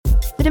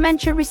the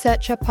Dementia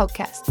Researcher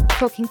podcast,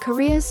 talking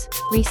careers,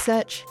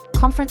 research,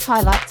 conference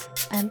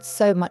highlights, and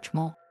so much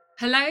more.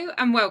 Hello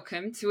and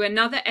welcome to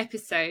another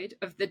episode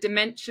of the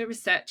Dementia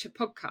Researcher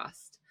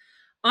podcast.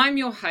 I'm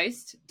your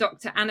host,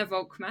 Dr. Anna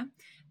Volkmer,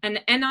 an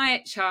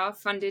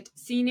NIHR-funded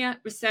Senior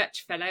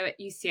Research Fellow at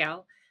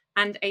UCL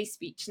and a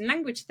speech and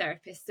language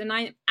therapist, and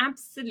I am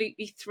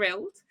absolutely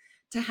thrilled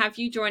to have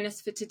you join us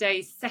for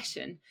today's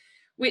session,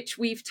 which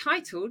we've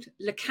titled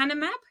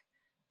Lecanemab,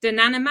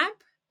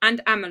 Donanemab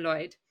and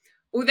Amyloid.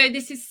 Although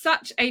this is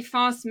such a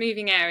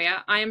fast-moving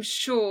area, I am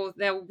sure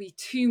there will be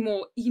 2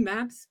 more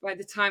EMABs by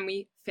the time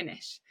we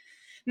finish.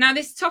 Now,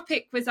 this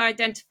topic was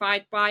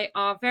identified by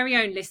our very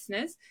own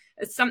listeners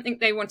as something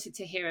they wanted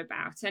to hear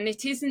about. And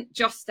it isn't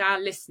just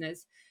our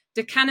listeners.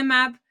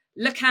 Donanemab,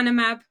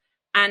 Lecanemab,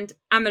 and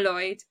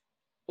Amyloid,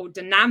 or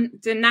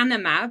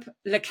Donanemab,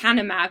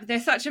 Lecanemab, they're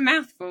such a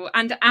mouthful,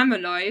 and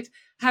Amyloid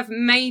have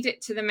made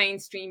it to the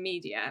mainstream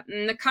media.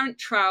 And the current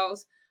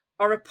trials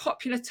are a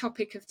popular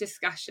topic of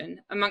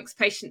discussion amongst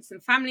patients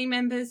and family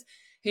members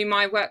whom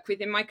I work with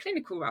in my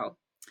clinical role.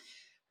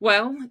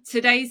 Well,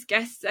 today's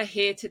guests are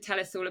here to tell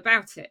us all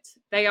about it.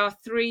 They are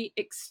 3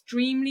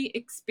 extremely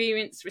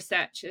experienced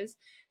researchers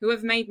who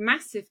have made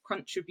massive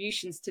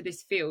contributions to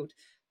this field,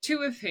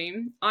 2 of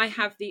whom I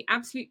have the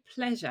absolute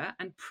pleasure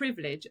and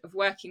privilege of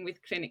working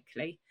with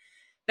clinically.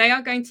 They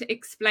are going to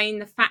explain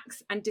the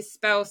facts and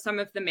dispel some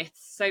of the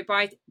myths. So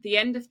by the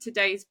end of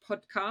today's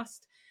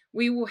podcast,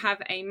 we will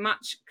have a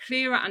much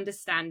clearer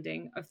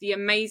understanding of the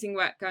amazing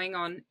work going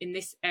on in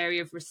this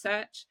area of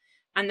research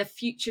and the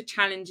future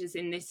challenges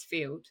in this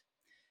field.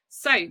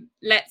 So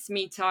let's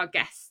meet our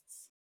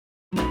guests.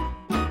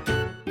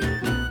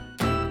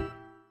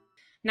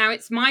 Now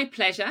it's my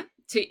pleasure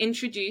to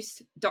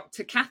introduce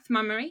Dr. Kath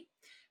Mummery,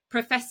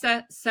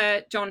 Professor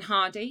Sir John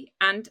Hardy,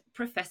 and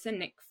Professor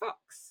Nick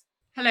Fox.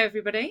 Hello,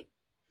 everybody.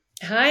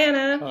 Hi,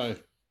 Anna. Hi.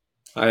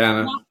 Hi,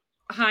 Anna.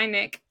 Hi,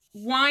 Nick.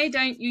 Why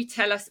don't you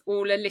tell us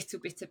all a little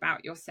bit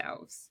about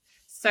yourselves?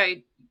 So,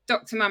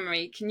 Dr.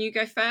 Mummery, can you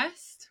go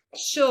first?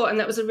 Sure, and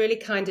that was a really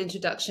kind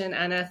introduction,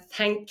 Anna.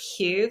 Thank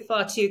you.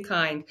 Far too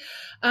kind.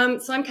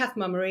 So I'm Kath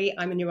Mummery.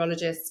 I'm a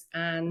neurologist,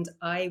 and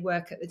I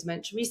work at the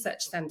Dementia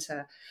Research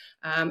Centre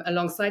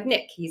alongside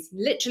Nick. He's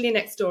literally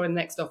next door in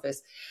the next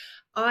office.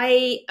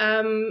 I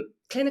am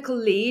clinical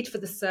lead for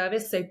the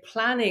service, so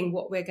planning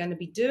what we're going to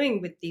be doing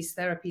with these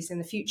therapies in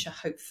the future,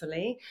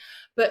 hopefully,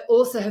 but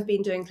also have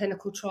been doing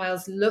clinical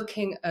trials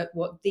looking at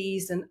what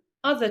these and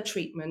other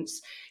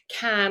treatments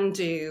can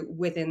do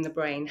within the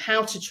brain,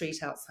 how to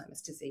treat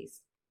Alzheimer's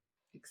disease.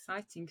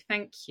 Exciting,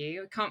 thank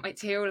you. I can't wait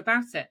to hear all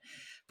about it.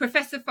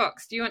 Professor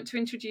Fox, do you want to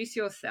introduce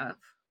yourself?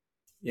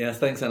 Yes,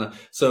 thanks, Anna.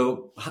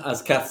 So,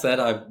 as Kath said,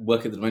 I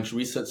work at the Dementia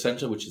Research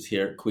Centre, which is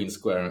here at Queen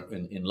Square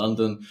in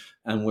London,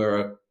 and we're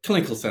a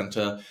clinical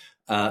centre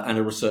and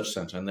a research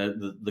centre. And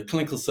the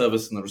clinical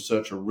service and the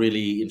research are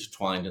really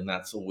intertwined, and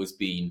that's always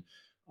been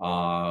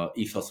our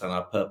ethos and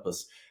our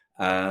purpose.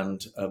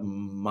 And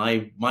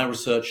my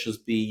research has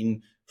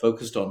been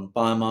focused on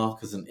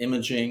biomarkers and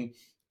imaging,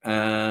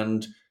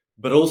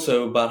 but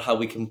also about how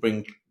we can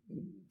bring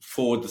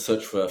forward the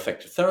search for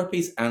effective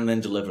therapies and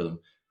then deliver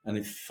them. And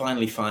it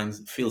finally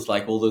feels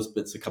like all those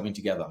bits are coming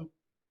together.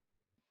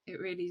 It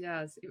really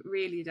does. It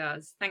really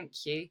does.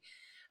 Thank you.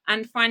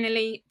 And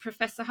finally,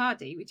 Professor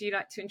Hardy, would you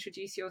like to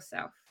introduce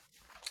yourself?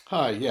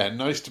 Hi, yeah,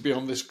 nice to be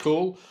on this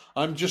call.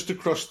 I'm just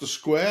across the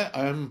square.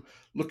 I'm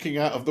looking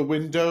out of the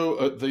window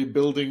at the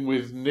building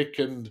with Nick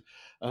and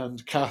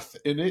Kath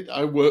in it.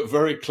 I work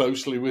very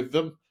closely with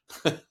them.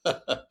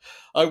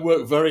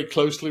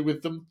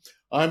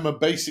 I'm a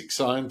basic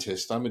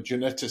scientist. I'm a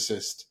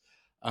geneticist,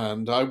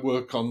 and I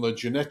work on the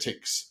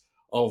genetics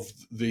of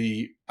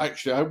the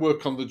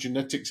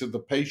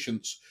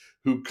patients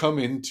who come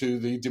into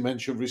the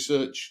Dementia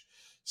Research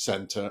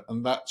Centre,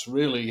 and that's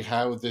really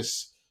how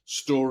this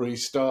story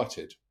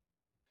started.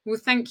 Well,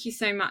 thank you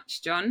so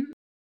much, John.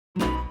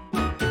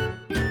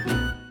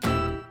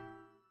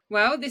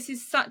 Well, this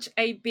is such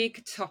a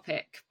big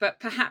topic, but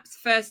perhaps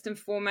first and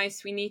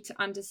foremost, we need to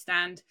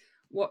understand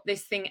what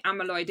this thing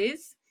amyloid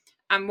is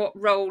and what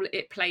role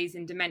it plays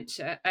in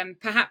dementia.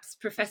 Perhaps,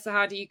 Professor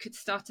Hardy, you could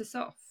start us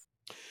off.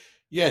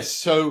 Yes,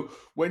 so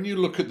when you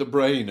look at the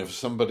brain of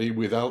somebody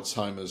with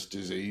Alzheimer's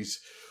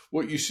disease,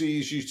 what you see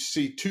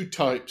is 2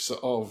 types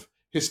of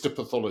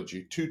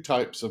histopathology, 2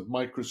 types of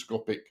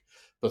microscopic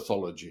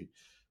pathology.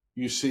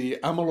 You see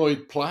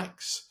amyloid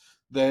plaques.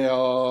 They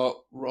are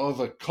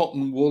rather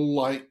cotton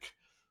wool-like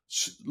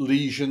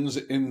lesions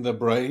in the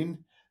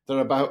brain. They're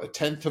about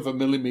 1/10 of a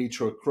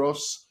millimeter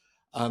across,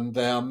 and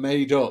they are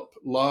made up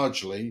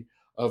largely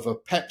of a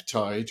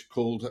peptide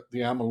called the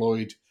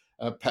amyloid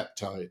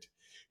peptide.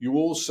 You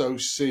also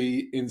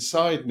see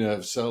inside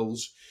nerve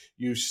cells,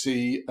 you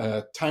see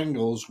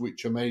tangles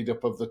which are made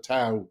up of the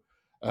tau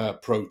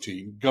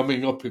protein,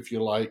 gumming up, if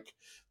you like,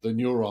 the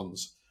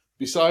neurons.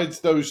 Besides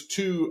those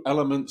 2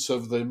 elements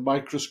of the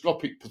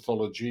microscopic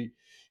pathology,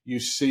 you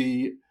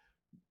see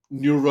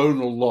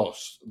neuronal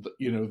loss.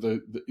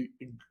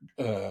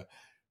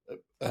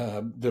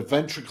 The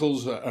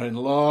ventricles are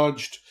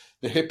enlarged,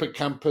 The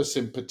hippocampus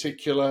in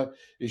particular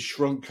is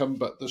shrunken,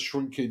 but the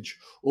shrinkage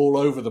all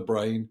over the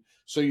brain.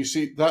 So you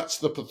see, that's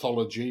the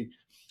pathology.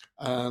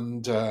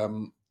 And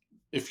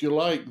if you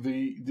like,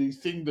 the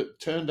thing that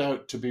turned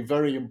out to be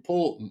very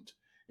important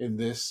in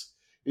this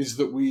is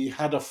that we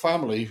had a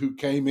family who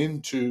came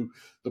into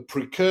the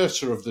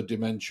precursor of the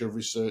Dementia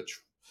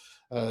Research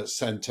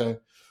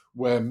Centre,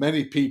 where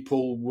many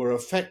people were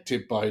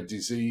affected by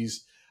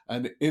disease.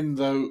 And in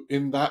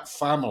that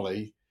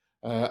family,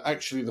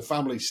 actually the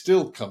family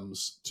still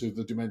comes to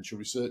the Dementia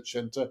Research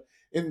Centre.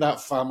 In that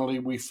family,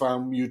 we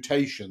found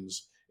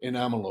mutations in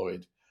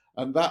amyloid.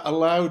 And that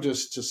allowed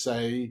us to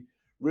say,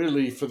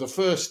 really, for the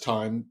first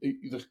time,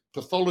 the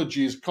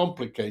pathology is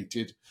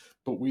complicated,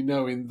 but we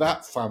know in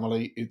that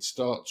family it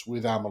starts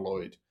with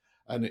amyloid.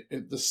 And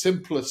the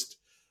simplest,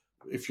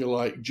 if you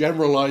like,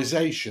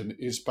 generalization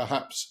is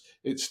perhaps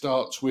it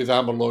starts with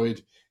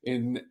amyloid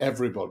in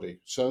everybody.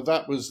 So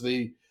that was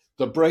the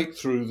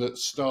breakthrough that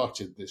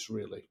started this,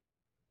 really.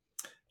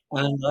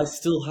 And I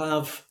still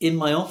have in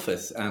my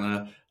office,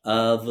 Anna,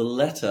 the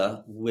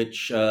letter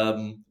which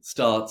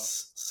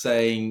starts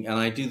saying, and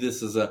I do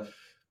this as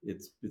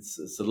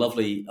it's a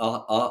lovely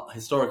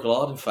historical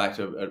artifact,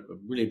 a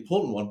really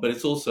important one, but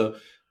it's also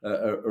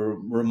a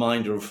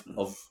reminder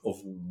of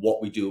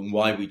what we do and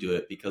why we do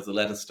it, because the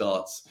letter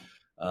starts,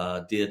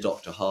 "Dear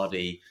Dr.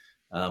 Hardy,"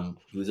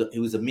 he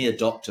was a mere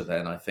doctor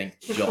then, I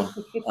think, John,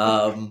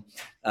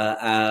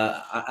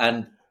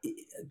 and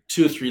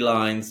 2 or 3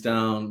 lines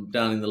down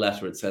in the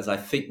letter, it says, "I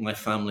think my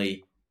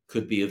family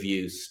could be of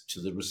use to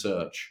the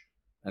research."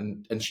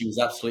 And she was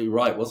absolutely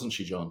right, wasn't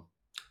she, John?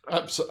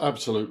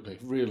 Absolutely,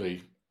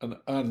 really,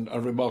 and a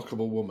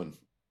remarkable woman.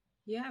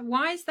 Yeah.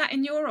 Why is that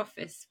in your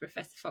office,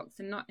 Professor Fox,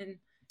 and not in?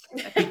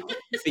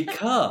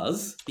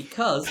 because we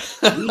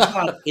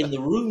had in the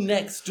room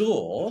next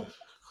door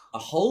a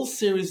whole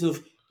series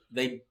of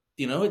we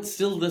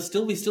still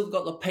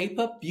got the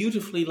paper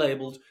beautifully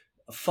labeled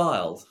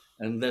files,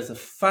 and there's a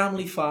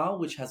family file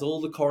which has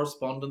all the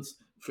correspondence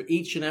for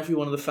each and every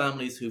one of the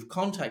families who've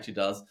contacted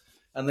us,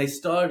 and they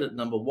started at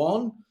number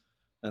 1,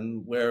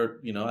 and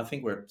I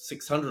think we're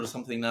 600 or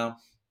something now,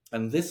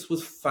 and this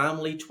was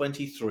family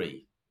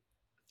 23,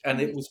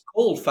 and it was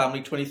called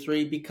family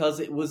 23 because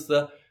it was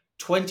the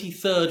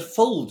 23rd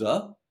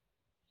folder,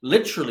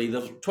 literally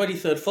the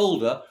 23rd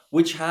folder,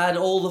 which had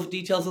all the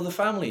details of the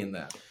family in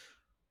there.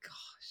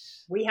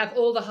 Gosh, we have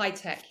all the high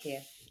tech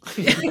here.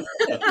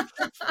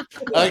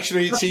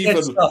 Actually, it's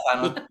even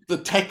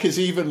the tech is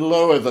even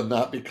lower than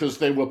that, because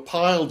they were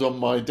piled on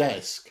my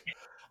desk,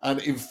 and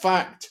in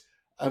fact,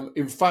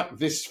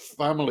 this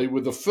family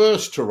were the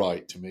first to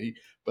write to me.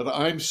 But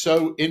I'm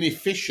so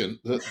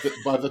inefficient that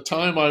by the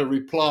time I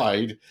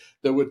replied,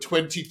 there were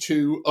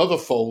 22 other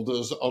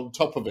folders on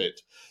top of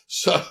it.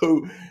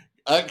 So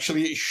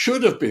actually, it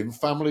should have been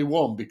family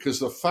 1, because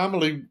the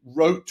family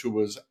wrote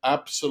to us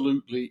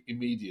absolutely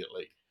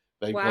immediately.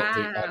 They got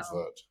the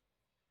advert.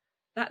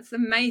 That's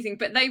amazing.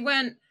 But they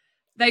weren't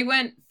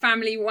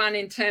family 1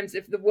 in terms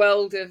of the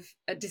world of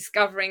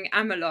discovering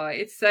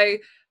amyloid. So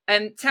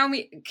tell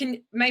me,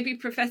 can maybe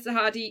Professor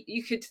Hardy,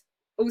 you could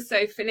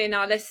also fill in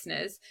our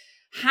listeners,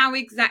 how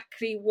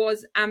exactly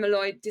was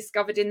amyloid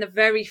discovered in the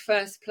very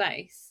first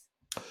place?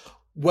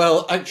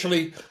 Well,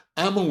 actually,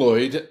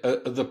 amyloid,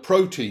 the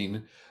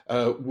protein,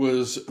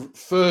 was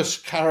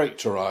first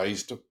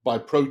characterized by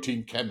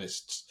protein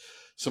chemists.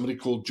 Somebody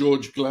called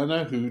George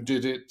Glenner, who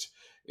did it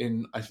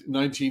in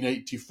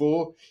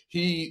 1984.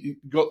 He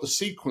got the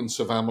sequence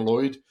of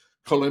amyloid.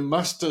 Colin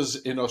Masters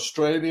in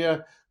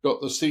Australia got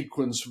the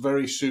sequence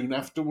very soon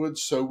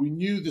afterwards. So we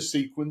knew the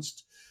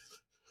sequence.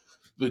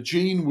 The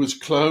gene was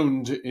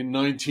cloned in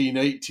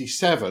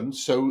 1987,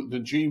 so the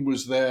gene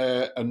was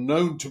there and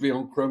known to be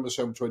on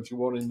chromosome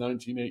 21 in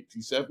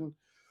 1987.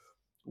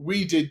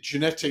 We did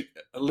genetic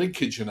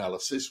linkage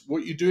analysis.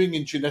 What you're doing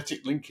in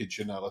genetic linkage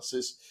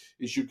analysis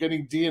is you're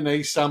getting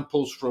DNA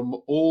samples from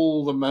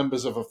all the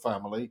members of a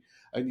family,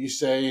 and you're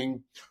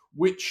saying,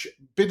 which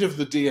bit of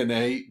the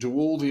DNA do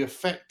all the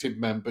affected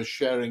members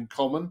share in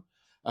common?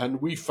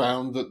 And we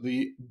found that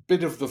the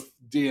bit of the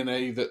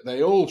DNA that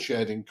they all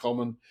shared in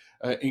common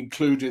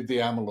included the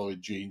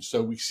amyloid gene.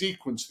 So we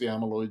sequenced the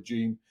amyloid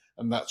gene,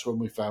 and that's when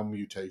we found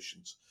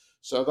mutations.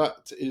 So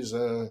that is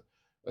a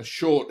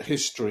short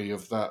history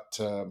of that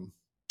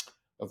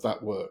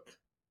work.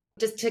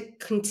 Just to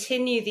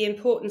continue the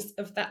importance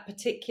of that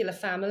particular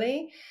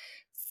family.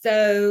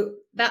 So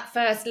that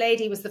first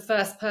lady was the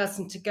first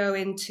person to go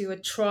into a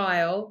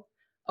trial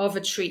of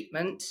a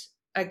treatment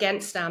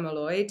against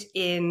amyloid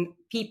in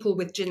people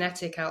with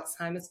genetic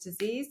Alzheimer's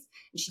disease.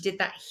 And she did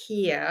that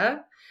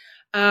here.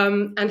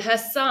 And her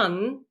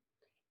son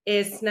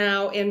is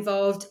now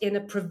involved in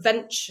a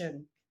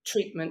prevention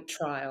treatment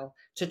trial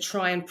to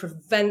try and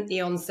prevent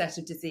the onset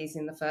of disease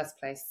in the first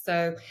place.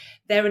 So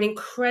they're an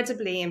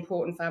incredibly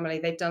important family.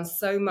 They've done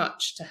so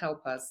much to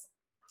help us.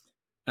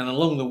 And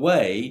along the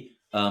way,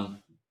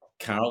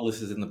 Carol,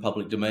 this is in the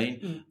public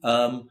domain,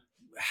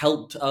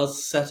 helped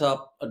us set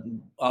up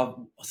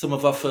some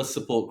of our first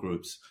support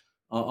groups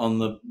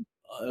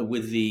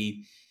with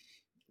the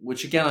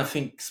which again I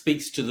think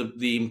speaks to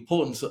the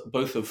importance of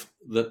both of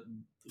the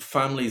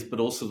families, but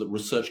also that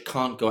research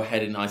can't go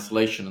ahead in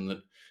isolation, and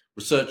that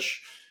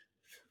research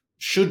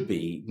should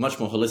be much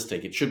more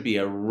holistic. It should be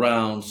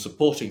around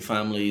supporting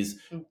families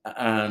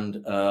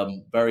and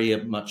very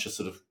much a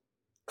sort of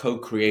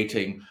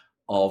co-creating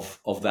of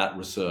that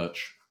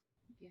research.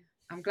 Yeah,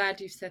 I'm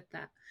glad you said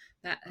that.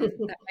 That makes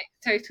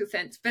total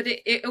sense. But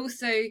it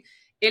also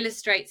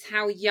illustrates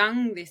how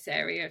young this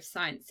area of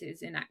science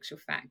is in actual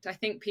fact. I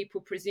think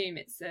people presume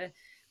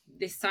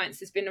this science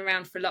has been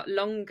around for a lot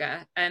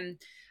longer, and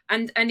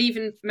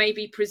even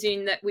maybe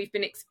presume that we've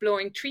been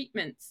exploring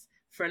treatments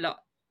for a lot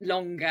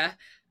longer.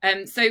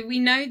 So we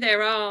know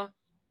there are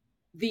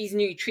these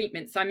new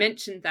treatments. I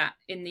mentioned that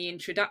in the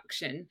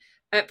introduction.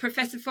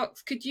 Professor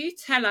Fox, could you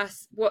tell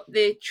us what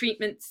the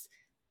treatments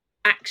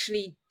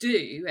actually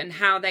do and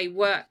how they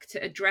work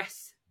to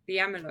address the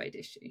amyloid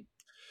issue?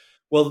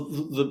 Well,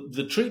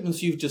 the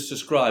treatments you've just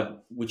described,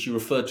 which you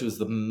referred to as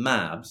the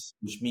MABs,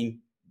 which mean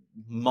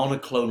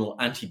monoclonal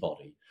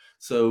antibody.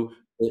 So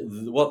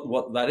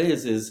what that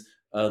is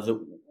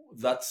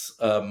that's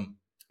an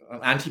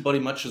antibody,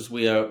 much as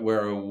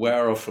we're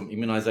aware of from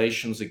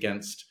immunizations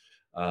against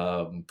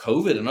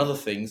COVID and other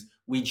things.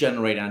 We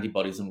generate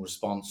antibodies in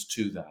response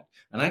to that.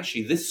 And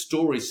actually, this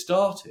story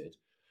started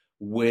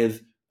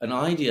with an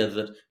idea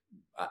that,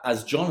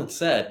 as John had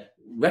said,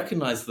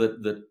 recognized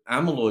that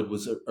amyloid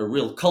was a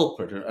real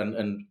culprit,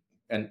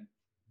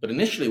 but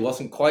initially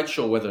wasn't quite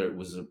sure whether it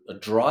was a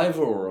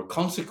driver or a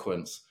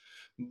consequence.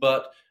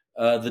 But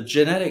the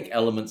genetic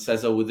element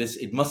says,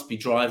 it must be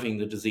driving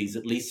the disease,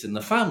 at least in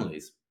the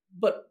families.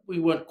 But we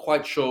weren't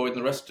quite sure in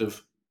the rest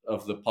of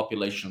the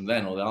population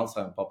then, or the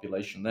Alzheimer's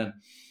population then.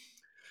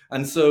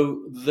 And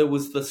so there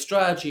was the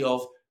strategy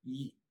of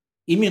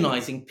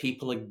immunizing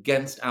people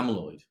against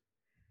amyloid.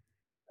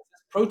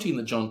 This protein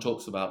that John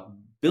talks about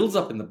builds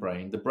up in the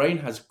brain. The brain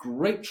has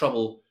great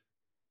trouble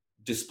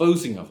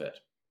disposing of it.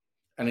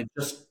 And it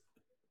just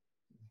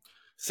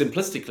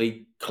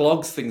simplistically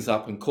clogs things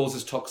up and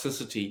causes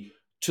toxicity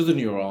to the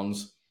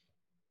neurons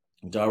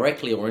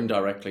directly or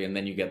indirectly. And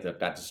then you get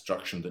that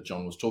destruction that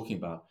John was talking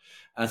about.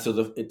 And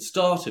so it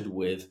started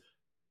with,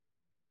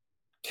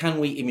 can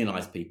we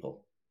immunize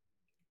people?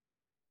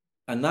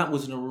 And that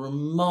was a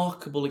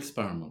remarkable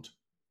experiment.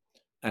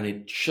 And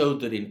it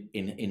showed that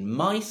in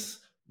mice,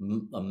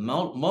 a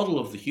model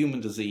of the human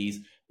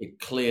disease, it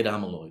cleared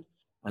amyloid.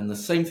 And the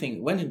same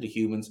thing went into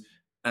humans,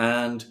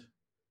 and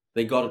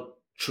they got a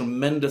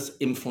tremendous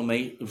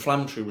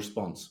inflammatory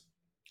response.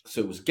 So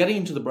it was getting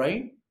into the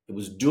brain, it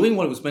was doing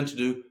what it was meant to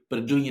do,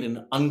 but doing it in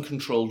an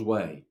uncontrolled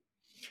way.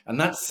 And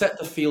that set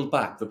the field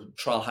back. The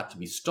trial had to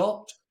be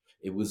stopped.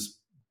 It was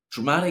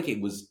dramatic.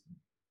 It was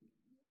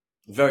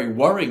very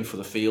worrying for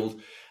the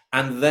field.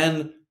 And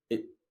then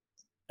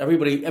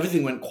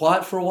everything went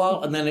quiet for a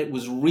while, and then it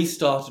was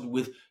restarted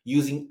with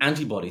using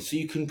antibodies. So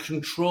you can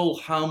control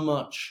how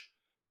much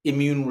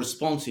immune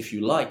response, if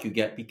you like, you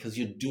get, because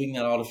you're doing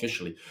that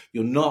artificially.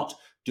 You're not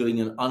doing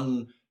an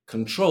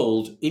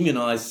uncontrolled,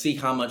 immunized, see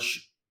how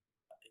much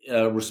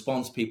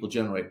response people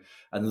generate.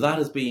 And that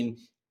has been,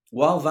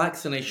 while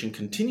vaccination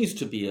continues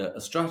to be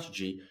a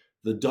strategy,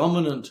 the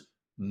dominant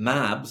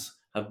MABs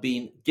have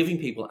been giving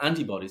people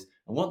antibodies.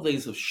 And what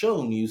these have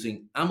shown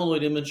using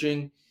amyloid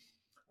imaging,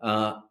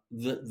 that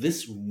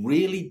this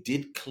really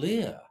did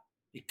clear.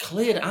 It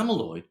cleared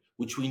amyloid,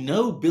 which we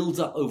know builds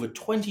up over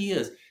 20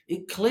 years.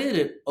 It cleared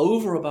it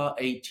over about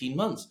 18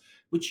 months,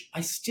 which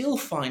I still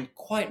find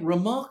quite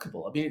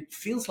remarkable. I mean, it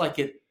feels like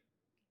it's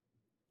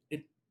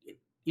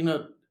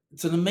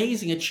an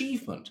amazing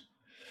achievement.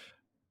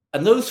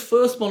 And those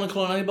first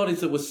monoclonal antibodies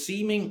that were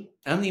seeming,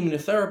 and the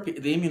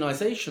immunotherapy, the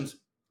immunizations,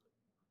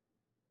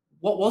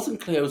 what wasn't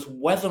clear was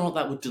whether or not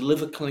that would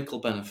deliver clinical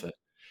benefit.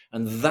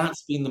 And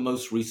that's been the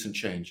most recent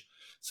change.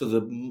 So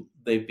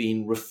they've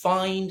been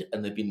refined,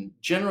 and they've been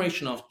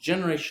generation after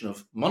generation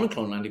of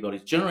monoclonal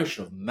antibodies,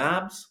 generation of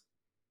MABs.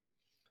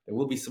 There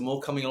will be some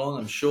more coming along,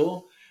 I'm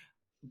sure.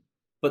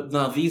 But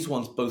now these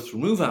ones both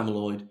remove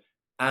amyloid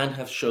and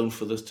have shown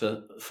for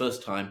the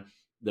first time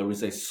there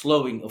is a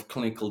slowing of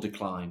clinical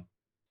decline.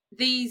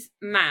 These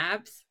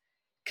MABs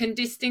can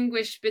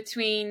distinguish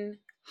between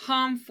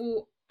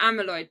harmful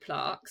amyloid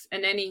plaques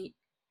and any...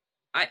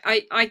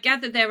 I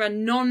gather there are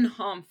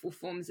non-harmful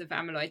forms of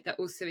amyloid that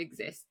also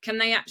exist. Can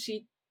they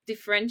actually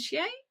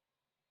differentiate?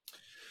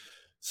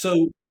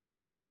 So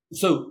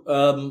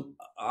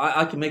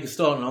I can make a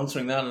start on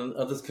answering that, and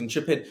others can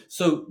chip in.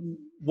 So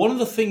one of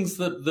the things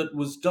that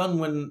was done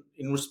when,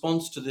 in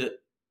response to the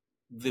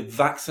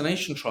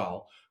vaccination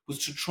trial,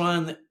 was to try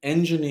and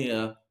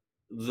engineer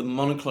the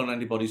monoclonal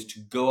antibodies to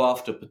go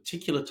after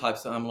particular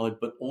types of amyloid,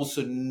 but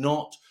also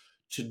not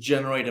to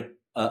generate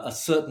a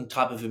certain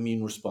type of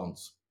immune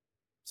response.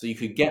 So you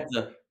could get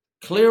the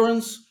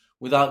clearance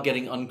without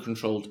getting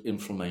uncontrolled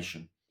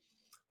inflammation.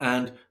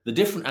 And the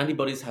different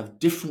antibodies have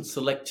different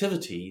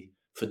selectivity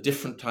for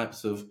different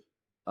types of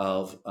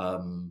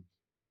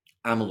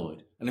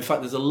amyloid. And in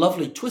fact, there's a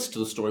lovely twist to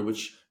the story,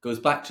 which goes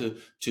back to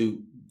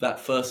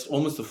that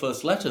almost the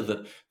first letter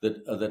that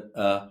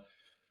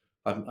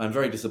I'm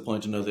very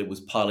disappointed to know that it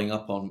was piling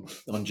up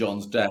on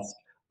John's desk.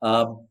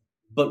 But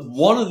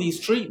one of these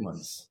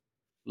treatments,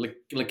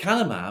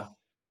 lecanemab,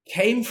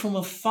 came from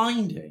a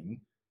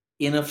finding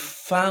in a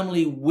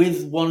family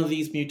with one of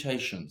these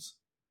mutations.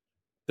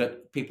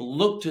 That people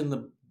looked in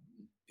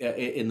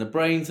the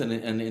brains and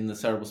in the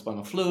cerebral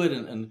spinal fluid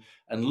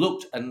and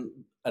looked and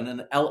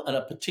at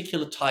a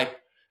particular type,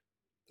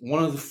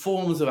 one of the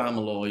forms of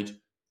amyloid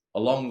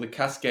along the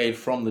cascade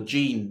from the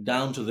gene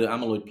down to the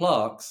amyloid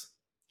plaques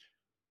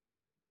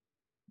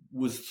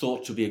was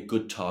thought to be a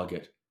good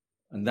target.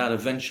 And that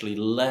eventually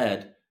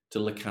led to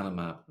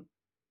lecanemab.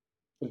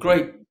 A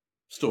great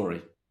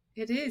story.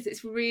 It is.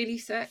 It's really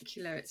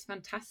circular. It's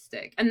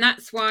fantastic. And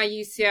that's why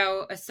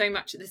UCL are so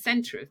much at the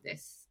centre of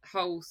this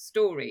whole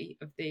story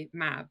of the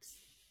MABs.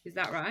 Is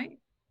that right?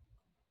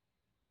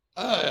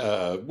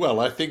 Well,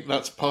 I think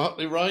that's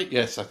partly right.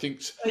 Yes, I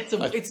think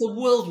it's a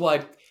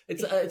worldwide.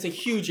 It's a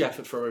huge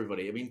effort for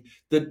everybody. I mean,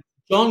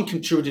 John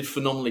contributed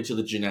phenomenally to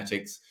the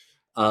genetics.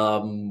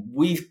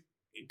 We've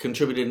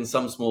contributed in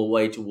some small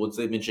way towards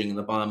imaging and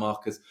the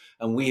biomarkers,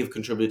 and we have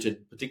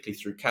contributed, particularly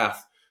through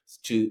Kath,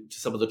 to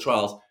some of the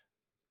trials.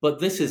 But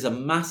this is a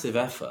massive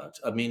effort.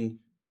 I mean,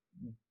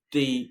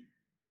 the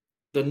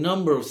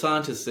number of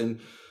scientists in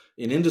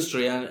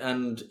industry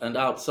and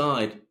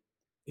outside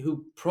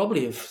who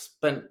probably have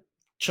spent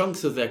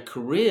chunks of their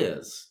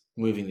careers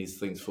moving these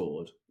things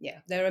forward. Yeah,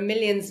 there are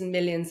millions and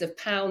millions of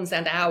pounds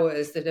and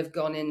hours that have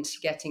gone into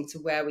getting to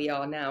where we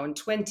are now, and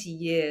 20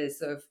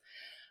 years of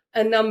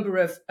a number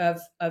of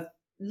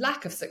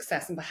lack of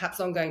success and perhaps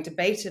ongoing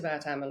debate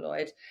about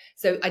amyloid.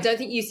 So I don't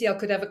think UCL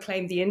could ever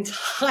claim the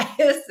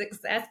entire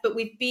success, but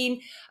we've been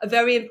a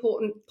very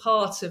important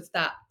part of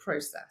that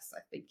process,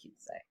 I think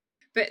you'd say.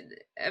 But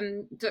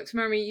Dr.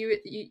 Murray,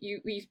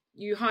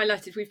 you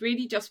highlighted we've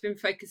really just been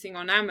focusing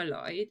on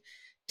amyloid.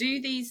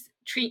 Do these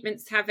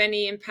treatments have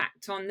any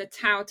impact on the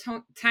tau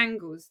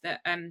tangles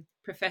that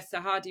Professor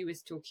Hardy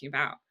was talking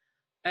about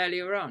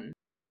earlier on?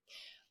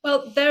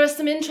 Well, there are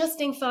some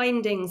interesting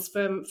findings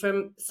from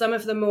some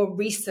of the more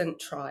recent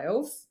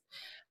trials.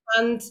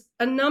 And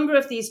a number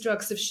of these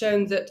drugs have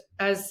shown that,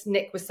 as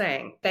Nick was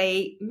saying,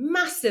 they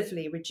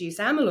massively reduce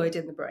amyloid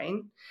in the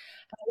brain.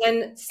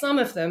 And then some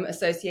of them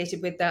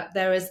associated with that,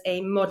 there is a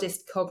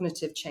modest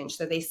cognitive change.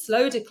 So they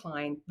slow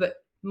decline,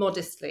 but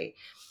modestly.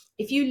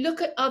 If you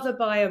look at other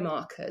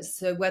biomarkers,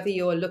 so whether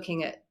you're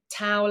looking at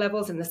tau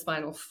levels in the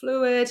spinal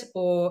fluid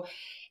or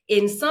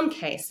in some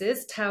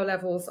cases, tau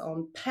levels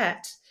on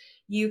PET,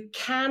 you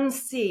can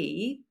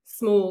see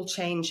small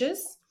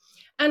changes.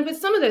 And with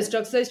some of those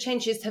drugs, those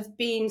changes have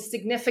been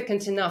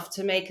significant enough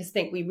to make us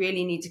think we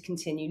really need to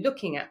continue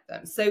looking at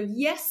them. So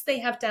yes, they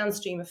have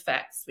downstream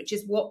effects, which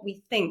is what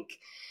we think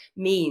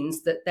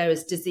means that there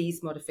is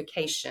disease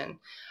modification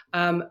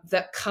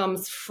that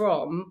comes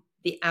from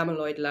the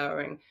amyloid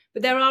lowering.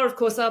 But there are, of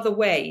course, other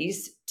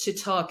ways to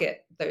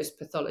target those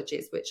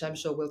pathologies, which I'm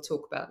sure we'll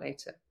talk about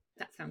later.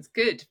 That sounds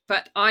good.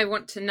 But I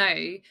want to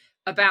know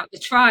about the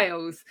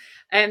trials.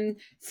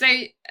 So,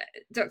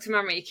 Dr.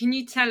 Murray, can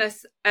you tell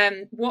us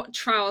what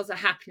trials are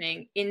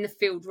happening in the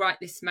field right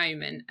this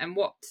moment, and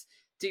what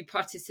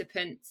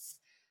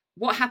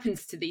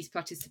happens to these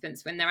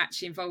participants when they're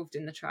actually involved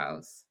in the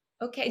trials?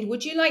 Okay,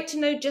 would you like to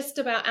know just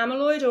about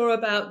amyloid or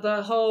about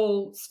the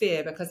whole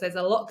sphere? Because there's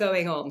a lot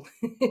going on.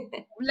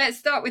 Let's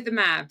start with the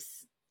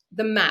MABs.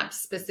 The MABs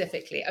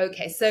specifically.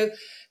 Okay, so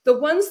the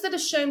ones that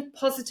have shown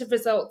positive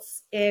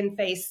results in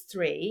phase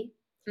 3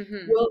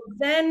 will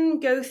then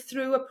go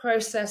through a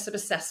process of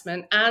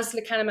assessment, as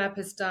Lecanemab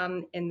has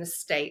done in the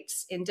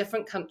States, in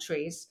different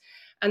countries,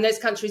 and those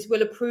countries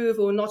will approve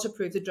or not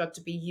approve the drug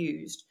to be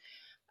used.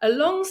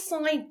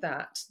 Alongside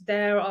that,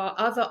 there are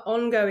other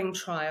ongoing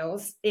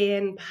trials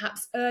in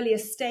perhaps earlier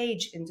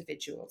stage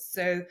individuals.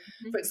 So,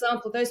 for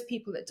example, those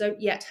people that don't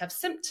yet have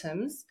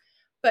symptoms,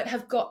 but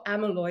have got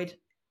amyloid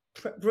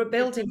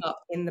building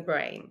up in the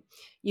brain.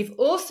 You've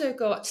also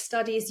got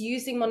studies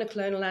using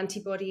monoclonal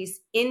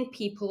antibodies in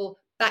people,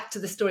 back to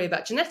the story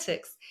about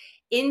genetics,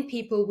 in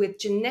people with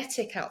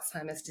genetic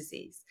Alzheimer's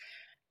disease.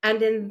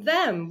 And in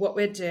them, what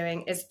we're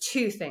doing is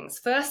two things.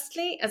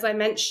 Firstly, as I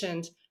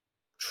mentioned,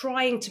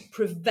 trying to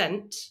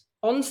prevent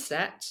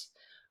onset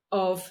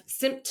of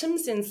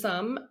symptoms in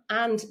some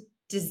and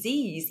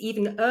disease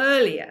even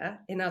earlier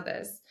in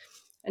others.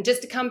 And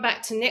just to come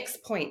back to Nick's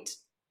point,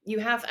 you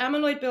have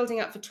amyloid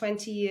building up for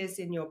 20 years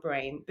in your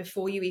brain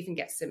before you even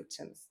get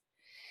symptoms.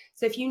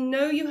 So if you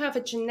know you have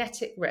a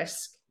genetic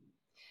risk,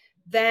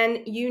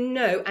 then you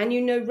know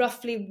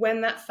roughly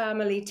when that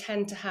family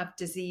tend to have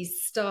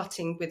disease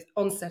starting with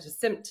onset of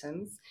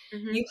symptoms,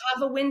 you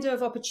have a window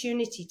of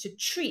opportunity to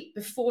treat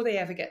before they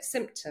ever get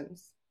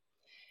symptoms.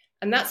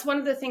 And that's one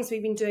of the things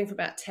we've been doing for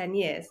about 10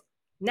 years.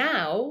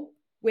 Now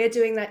we're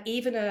doing that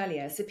even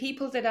earlier. So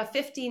people that are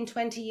 15,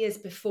 20 years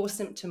before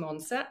symptom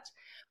onset,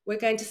 we're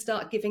going to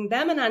start giving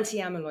them an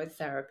anti-amyloid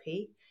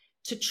therapy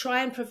to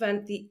try and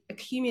prevent the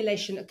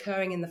accumulation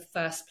occurring in the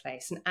first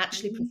place and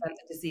actually prevent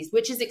the disease,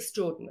 which is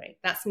extraordinary.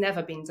 That's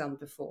never been done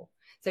before.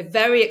 So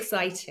very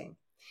exciting.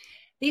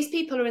 These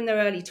people are in their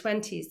early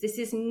 20s. This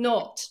is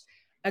not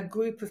a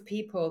group of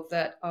people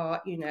that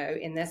are, in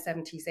their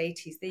 70s,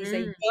 80s. These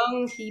are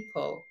young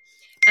people.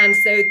 And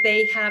so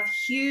they have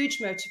huge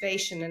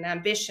motivation and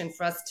ambition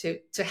for us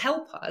to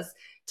help us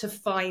to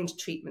find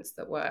treatments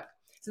that work.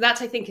 So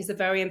that, I think, is a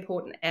very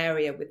important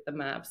area with the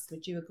MABs.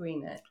 Would you agree,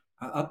 Nick?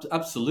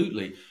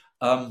 Absolutely.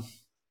 And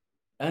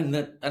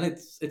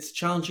it's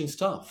challenging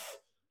stuff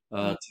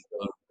to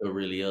go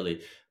really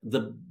early.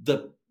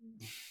 The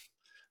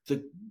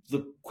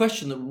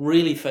question that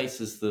really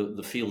faces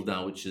the field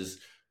now, which is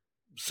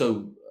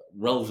so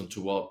relevant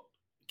to what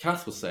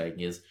Kath was saying,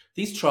 is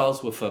these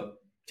trials were for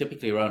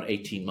typically around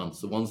 18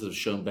 months, the ones that have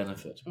shown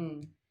benefit.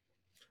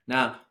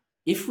 Now,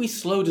 if we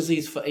slow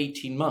disease for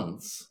 18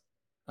 months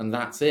and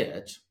that's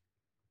it,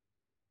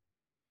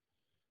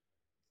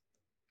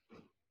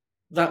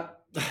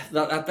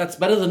 that's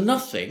better than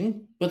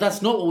nothing, but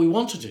that's not what we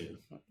want to do.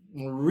 What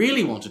we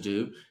really want to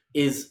do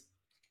is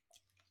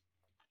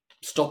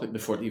stop it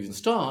before it even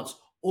starts,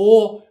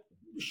 or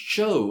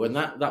show, and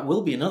that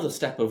will be another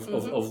step of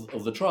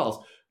the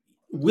trials.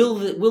 Will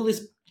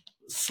this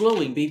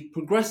slowing be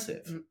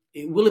progressive?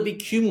 Will it be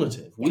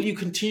cumulative? Will you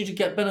continue to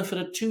get benefit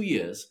at 2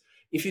 years?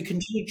 If you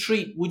continue to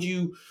treat, would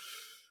you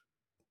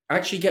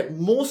actually get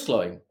more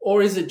slowing,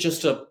 or is it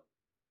just a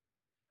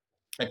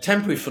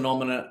temporary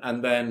phenomenon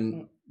and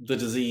then the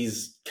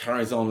disease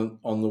carries on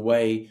the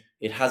way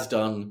it has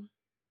done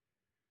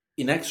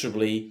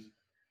inexorably?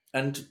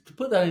 And to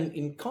put that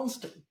in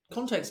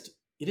context,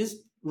 it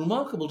is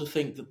remarkable to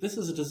think that this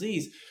is a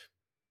disease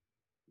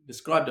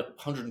described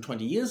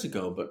 120 years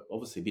ago, but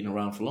obviously been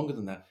around for longer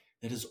than that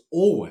has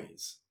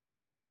always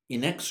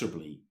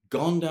inexorably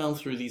gone down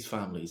through these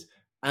families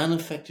and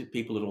affected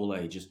people at all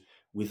ages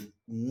with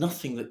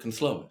nothing that can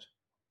slow it.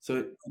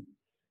 So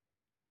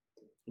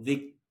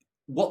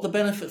what the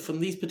benefit from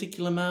these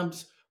particular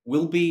MABs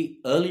will be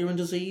earlier in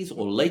disease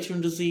or later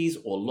in disease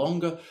or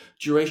longer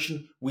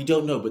duration, we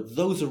don't know, but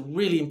those are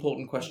really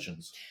important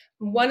questions.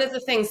 One of the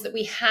things that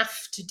we have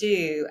to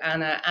do,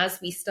 Anna, as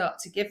we start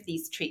to give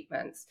these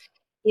treatments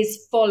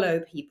is follow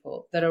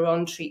people that are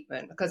on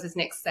treatment, because as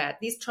Nick said,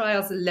 these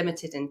trials are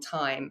limited in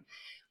time.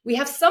 We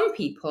have some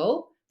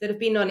people that have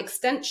been on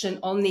extension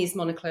on these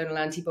monoclonal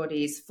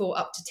antibodies for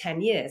up to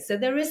 10 years. So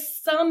there is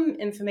some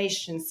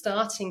information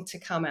starting to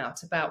come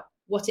out about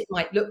what it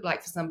might look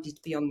like for somebody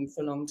to be on them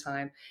for a long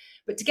time.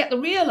 But to get the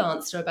real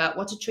answer about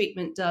what a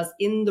treatment does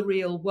in the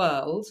real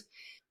world,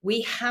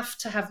 we have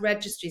to have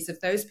registries of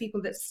those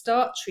people that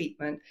start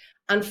treatment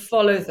and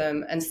follow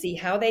them and see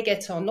how they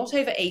get on, not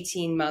over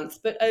 18 months,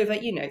 but over,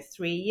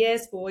 3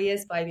 years, 4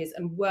 years, 5 years,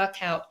 and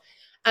work out,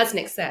 as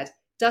Nick said,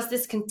 does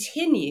this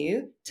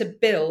continue to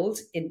build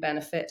in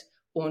benefit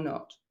or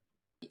not?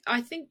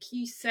 I think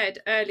you said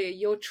earlier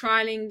you're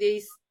trialing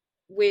these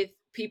with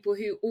people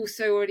who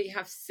also already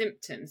have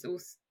symptoms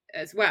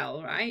as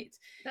well, right?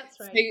 That's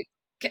right.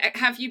 So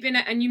have you been,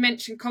 and you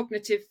mentioned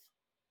cognitive,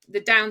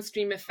 the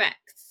downstream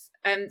effects.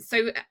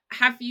 So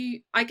have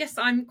you, I guess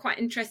I'm quite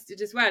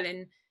interested as well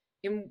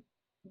in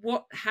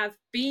what have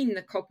been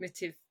the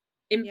cognitive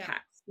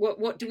impacts. Yeah.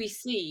 What do we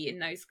see in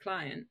those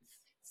clients?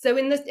 So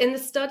in the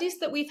studies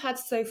that we've had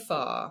so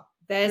far,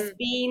 there's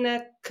been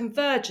a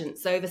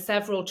convergence over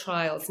several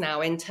trials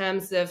now in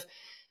terms of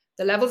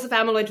the levels of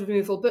amyloid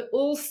removal, but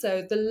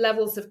also the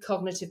levels of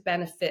cognitive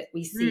benefit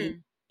we see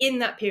in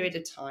that period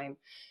of time.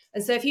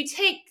 And so if you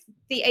take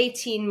the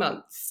 18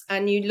 months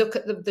and you look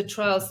at the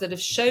trials that have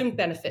shown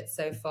benefit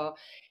so far,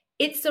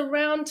 it's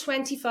around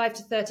 25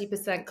 to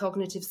 30%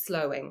 cognitive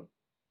slowing.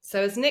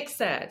 So as Nick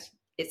said,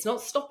 it's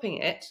not stopping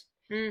it.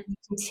 You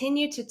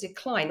continue to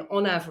decline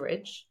on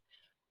average,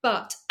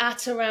 but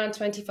at around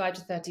 25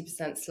 to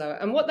 30% slower.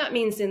 And what that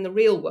means in the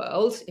real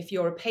world, if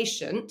you're a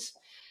patient,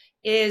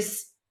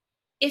 is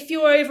if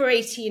you're over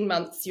 18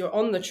 months, you're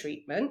on the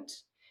treatment,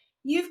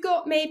 you've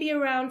got maybe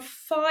around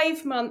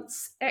 5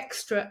 months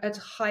extra at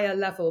a higher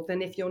level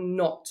than if you're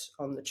not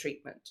on the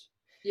treatment.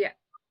 Yeah.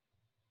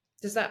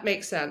 Does that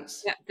make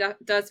sense? Yeah,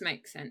 that does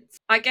make sense.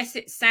 I guess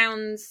it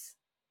sounds,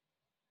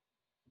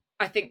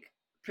 I think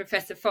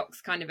Professor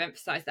Fox kind of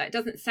emphasized that. It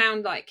doesn't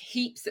sound like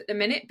heaps at the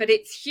minute, but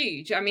it's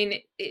huge. I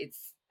mean,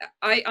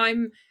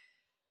 I'm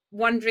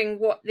wondering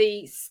what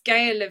the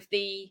scale of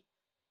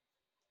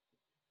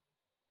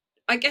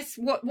I guess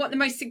what the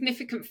most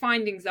significant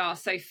findings are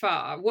so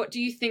far. What do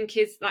you think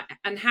is like,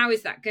 and how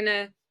is that going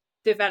to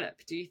develop,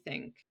 do you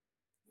think?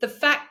 The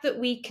fact that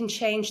we can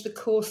change the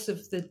course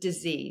of the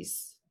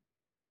disease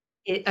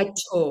at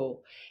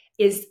all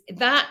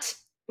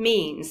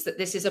means that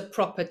this is a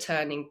proper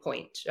turning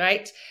point,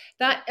 right?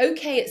 That,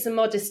 okay, it's a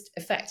modest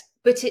effect,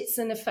 but it's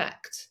an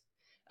effect.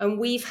 And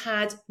we've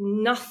had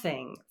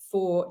nothing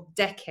for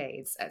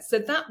decades. So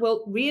that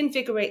will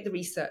reinvigorate the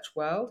research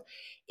world.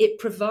 It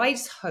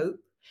provides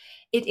hope.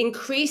 It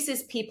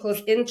increases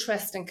people's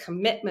interest and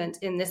commitment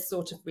in this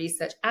sort of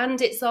research.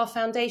 And it's our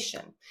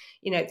foundation.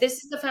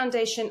 This is the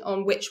foundation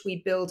on which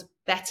we build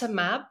better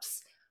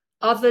MABs,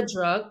 other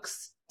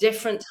drugs,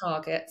 different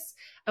targets,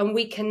 and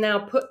we can now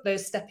put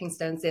those stepping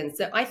stones in.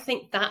 So I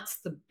think that's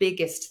the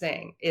biggest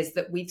thing, is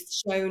that we've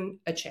shown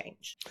a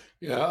change.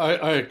 Yeah,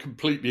 I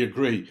completely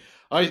agree.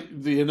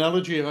 The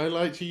analogy I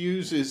like to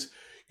use is,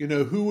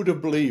 who would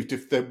have believed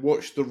if they'd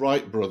watched the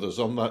Wright brothers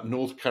on that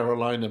North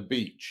Carolina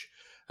beach,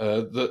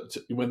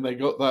 that when they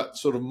got that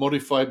sort of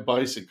modified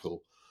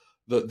bicycle,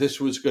 that this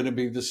was going to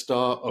be the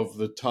start of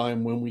the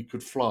time when we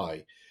could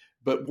fly.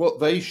 But what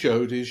they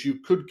showed is you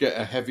could get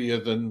a heavier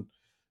than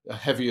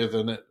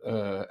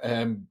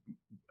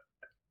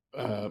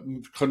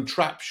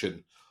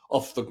contraption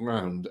off the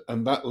ground,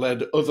 and that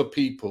led other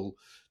people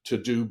to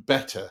do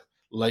better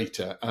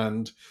later.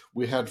 And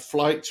we had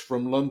flights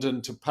from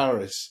London to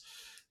Paris,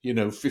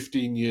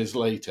 15 years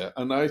later.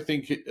 And I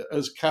think,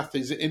 as Kath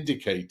is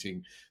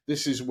indicating,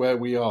 this is where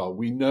we are.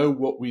 We know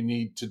what we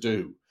need to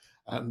do,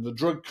 and the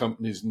drug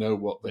companies know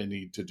what they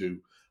need to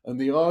do. And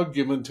the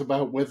argument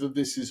about whether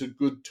this is a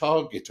good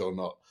target or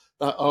not,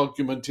 that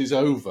argument is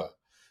over.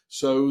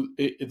 So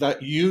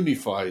that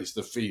unifies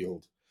the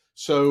field.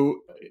 So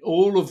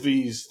all of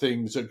these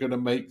things are going to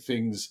make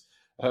things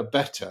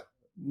better,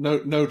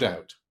 no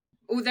doubt.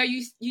 Although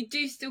you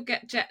do still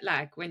get jet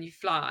lag when you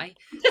fly.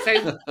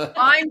 So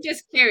I'm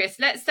just curious,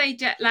 let's say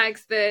jet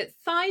lag's the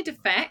side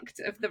effect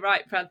of the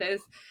Wright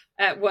brothers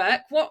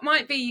work. What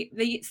might be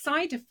the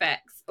side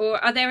effects,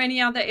 or are there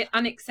any other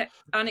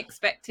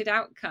unexpected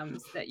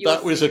outcomes that you're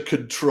That was a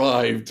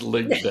contrived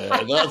link there.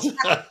 That's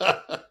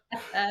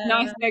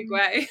nice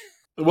segue.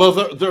 Well,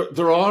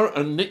 there are,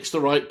 and Nick's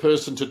the right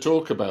person to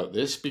talk about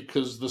this,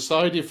 because the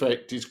side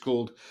effect is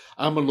called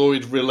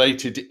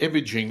amyloid-related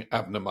imaging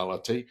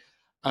abnormality,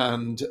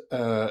 and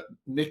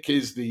Nick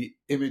is the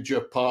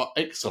imager par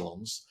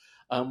excellence.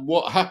 And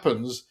what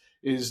happens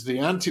is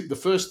the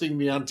first thing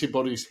the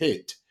antibodies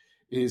hit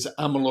is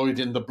amyloid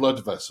in the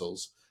blood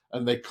vessels,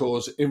 and they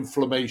cause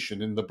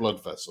inflammation in the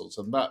blood vessels,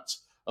 and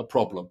that's a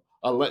problem.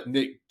 I'll let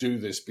Nick do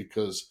this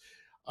because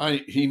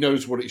he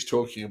knows what he's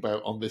talking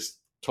about on this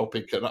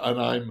topic, and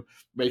I'm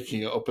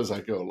making it up as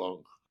I go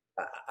along.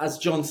 As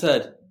John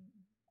said,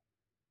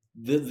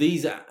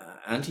 these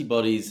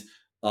antibodies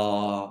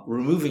are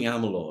removing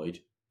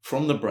amyloid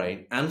from the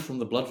brain and from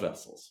the blood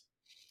vessels,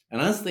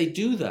 and as they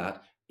do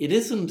that,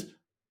 it's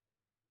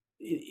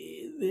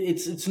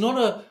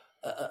not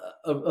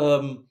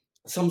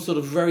some sort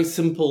of very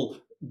simple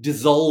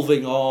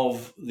dissolving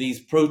of these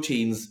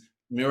proteins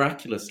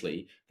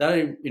miraculously.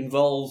 That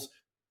involves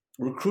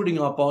recruiting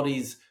our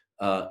body's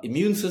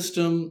immune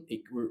system.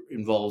 It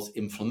involves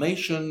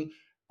inflammation.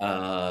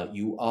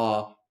 You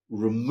are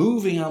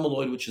removing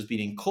amyloid, which has been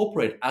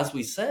incorporated, as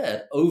we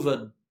said,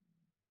 over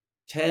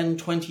 10,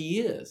 20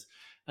 years.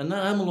 And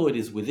that amyloid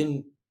is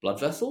within blood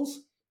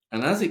vessels.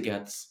 And as it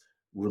gets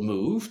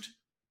removed,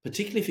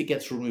 particularly if it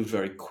gets removed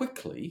very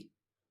quickly,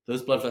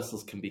 those blood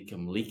vessels can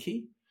become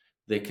leaky.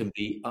 There can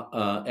be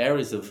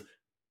areas of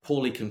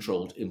poorly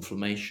controlled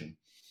inflammation.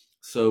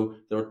 So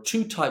there are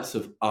two types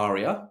of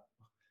ARIA,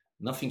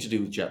 nothing to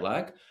do with jet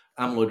lag,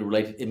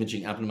 amyloid-related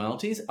imaging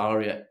abnormalities,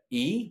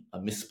 ARIA-E, a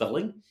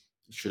misspelling,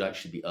 it should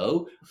actually be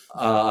O,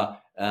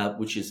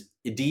 which is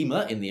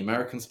edema in the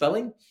American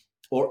spelling,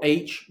 or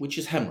H, which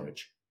is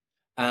hemorrhage.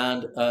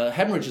 And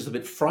hemorrhage is a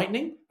bit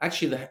frightening.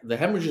 Actually, the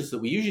hemorrhages that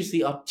we usually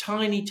see are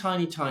tiny,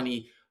 tiny,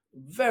 tiny,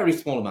 very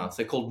small amounts.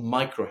 They're called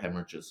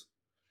microhemorrhages.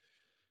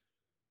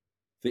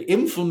 The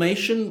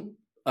inflammation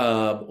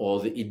or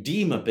the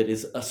edema bit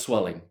is a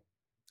swelling,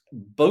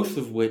 both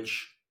of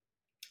which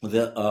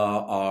there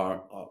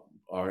are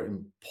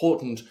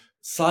important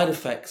side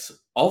effects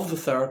of the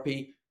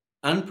therapy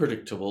and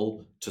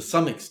predictable to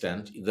some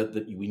extent.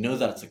 That we know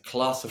that it's a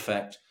class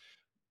effect.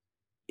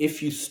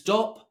 If you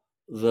stop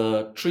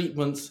the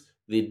treatments,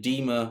 the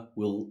edema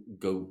will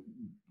go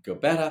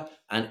better.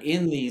 And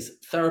in these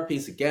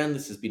therapies, again,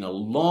 this has been a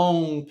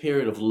long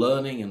period of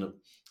learning and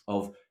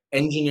of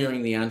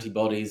engineering the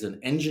antibodies and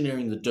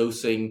engineering the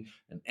dosing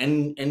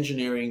and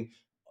engineering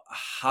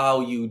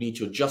how you need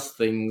to adjust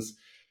things.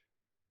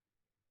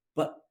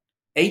 But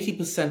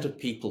 80% of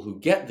people who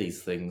get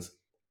these things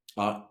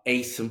are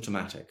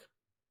asymptomatic.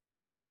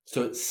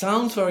 So it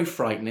sounds very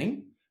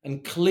frightening,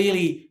 and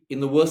clearly in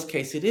the worst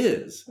case it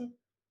is.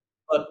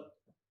 But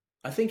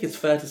I think it's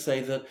fair to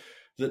say that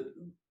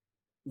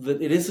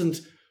it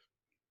isn't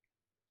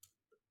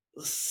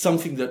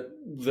something that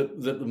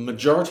the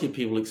majority of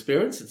people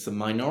experience. It's a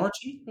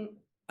minority,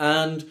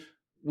 and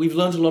we've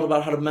learned a lot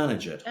about how to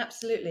manage it.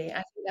 Absolutely. I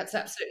think that's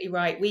absolutely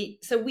right.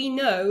 We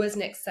know, as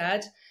Nick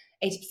said,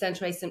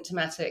 80% are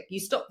asymptomatic. You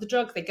stop the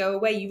drug, they go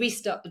away. You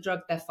restart the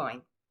drug, they're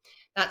fine.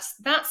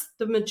 That's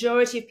the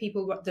majority of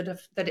people that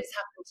it's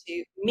happened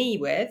to me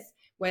with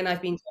when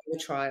I've been doing the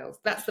trials.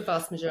 That's the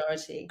vast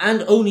majority.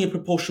 And only a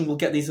proportion will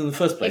get these in the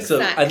first place.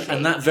 Exactly. So,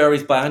 and that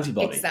varies by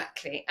antibody.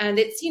 Exactly. And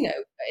it's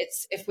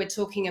if we're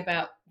talking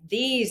about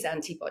these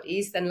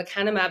antibodies, then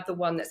Lecanemab, the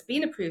one that's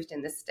been approved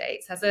in the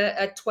States, has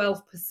a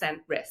 12%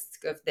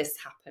 risk of this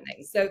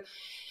happening. So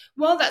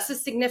while that's a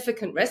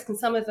significant risk, and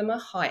some of them are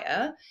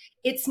higher,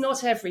 it's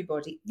not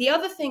everybody. The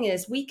other thing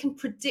is we can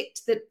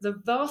predict that the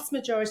vast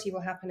majority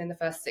will happen in the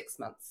first 6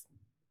 months.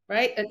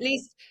 right? At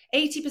least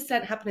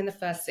 80% happen in the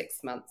first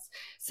 6 months.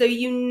 So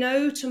you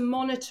know to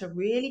monitor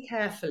really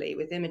carefully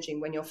with imaging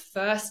when you're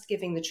first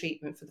giving the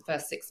treatment for the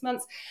first 6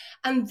 months,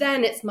 and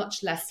then it's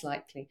much less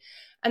likely.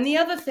 And the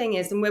other thing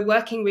is, and we're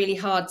working really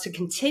hard to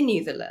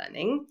continue the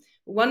learning,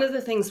 one of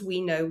the things we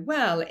know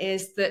well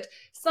is that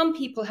some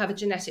people have a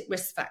genetic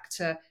risk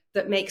factor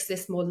that makes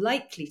this more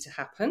likely to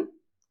happen.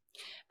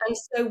 And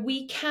so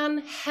we can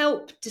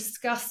help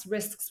discuss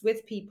risks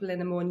with people in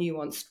a more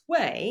nuanced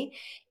way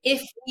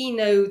if we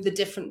know the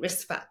different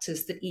risk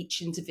factors that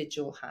each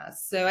individual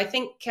has. So I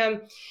think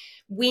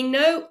we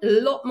know a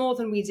lot more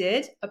than we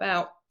did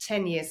about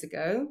 10 years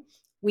ago.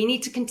 We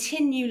need to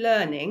continue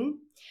learning,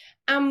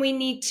 and we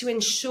need to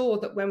ensure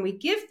that when we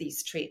give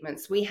these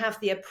treatments, we have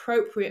the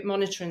appropriate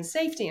monitoring and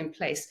safety in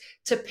place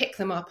to pick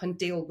them up and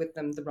deal with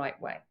them the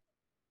right way.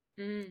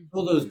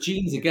 All those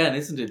genes again,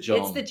 isn't it, John?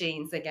 It's the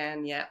genes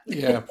again, yeah.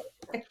 Yeah.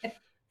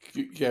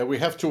 Yeah, we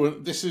have to.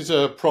 This is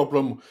a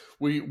problem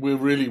we're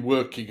really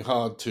working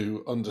hard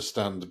to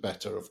understand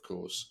better, of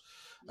course.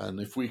 And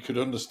if we could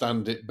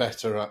understand it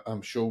better,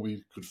 I'm sure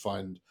we could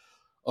find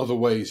other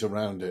ways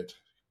around it.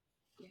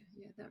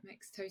 Yeah, that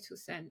makes total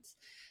sense.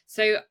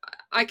 So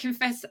I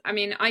confess, I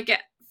mean, I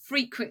get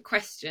frequent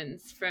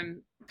questions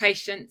from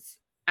patients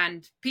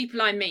and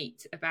people I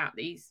meet about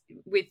these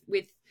with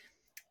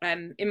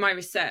in my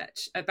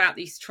research about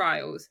these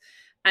trials.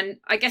 And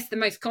I guess the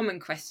most common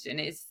question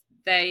is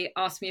they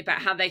ask me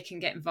about how they can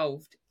get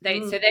involved.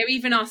 So they're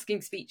even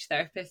asking speech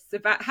therapists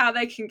about how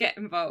they can get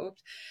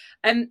involved.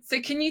 So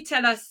can you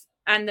tell us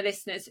and the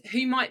listeners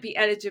who might be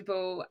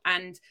eligible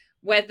and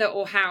whether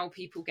or how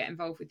people get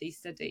involved with these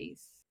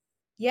studies?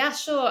 Yeah,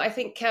 sure. I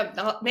think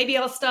maybe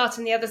I'll start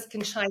and the others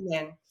can chime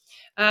in.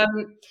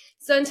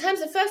 So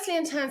firstly,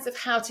 in terms of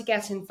how to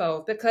get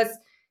involved, because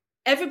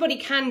everybody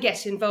can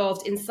get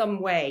involved in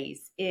some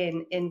ways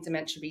in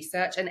dementia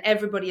research, and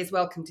everybody is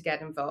welcome to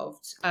get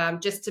involved.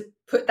 Just to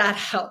put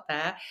that out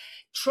there,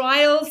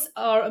 trials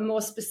are a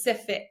more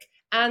specific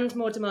and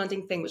more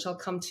demanding thing, which I'll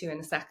come to in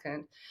a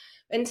second.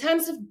 In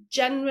terms of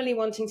generally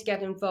wanting to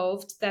get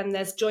involved, then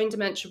there's Join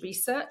Dementia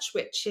Research,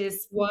 which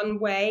is one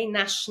way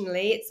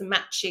nationally. It's a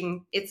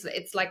matching,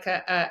 it's like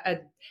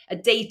a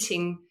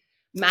dating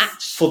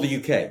match. For the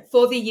UK?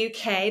 For the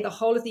UK, the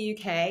whole of the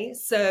UK.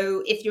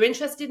 So if you're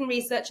interested in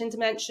research in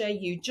dementia,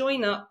 you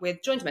join up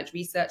with Join Dementia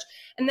Research,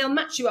 and they'll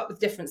match you up with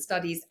different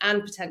studies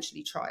and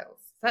potentially trials.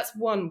 That's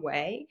one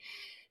way.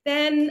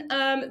 Then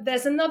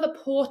there's another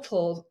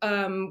portal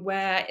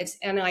where it's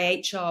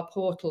NIHR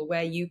portal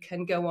where you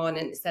can go on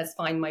and it says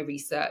find my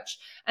research.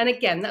 And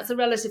again, that's a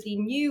relatively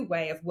new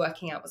way of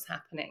working out what's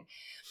happening.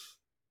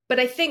 But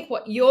I think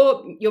what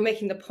you're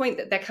making the point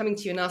that they're coming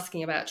to you and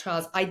asking about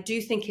trials. I do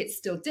think it's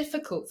still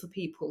difficult for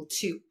people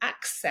to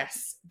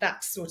access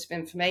that sort of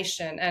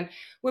information. And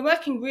we're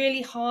working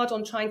really hard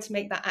on trying to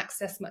make that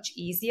access much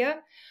easier.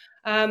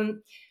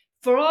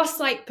 For our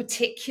site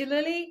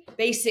particularly,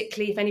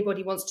 basically, if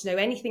anybody wants to know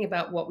anything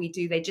about what we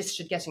do, they just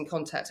should get in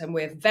contact. And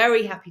we're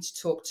very happy to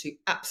talk to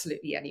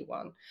absolutely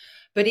anyone.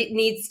 But it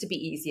needs to be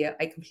easier.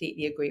 I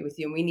completely agree with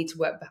you. And we need to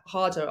work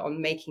harder on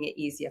making it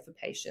easier for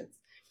patients.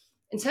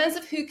 In terms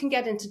of who can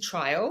get into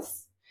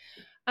trials,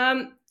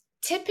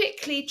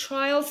 typically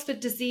trials for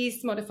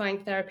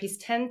disease-modifying therapies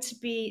tend to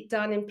be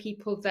done in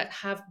people that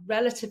have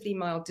relatively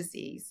mild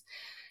disease.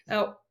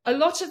 Now, a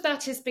lot of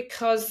that is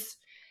because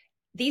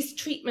these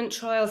treatment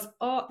trials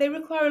they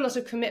require a lot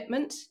of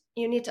commitment.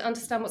 You need to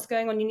understand what's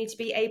going on. You need to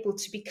be able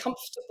to be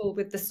comfortable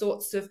with the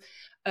sorts of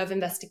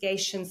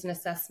investigations and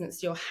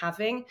assessments you're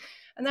having.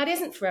 And that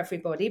isn't for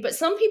everybody, but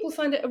some people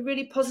find it a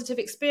really positive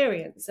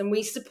experience, and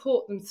we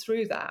support them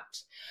through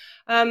that.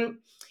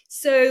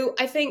 So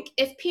I think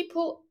if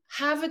people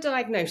have a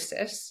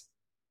diagnosis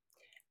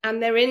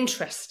and they're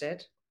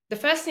interested, the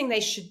first thing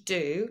they should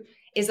do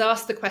is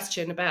ask the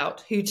question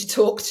about who to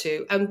talk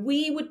to. And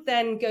we would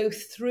then go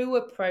through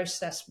a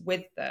process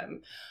with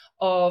them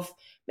of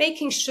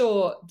making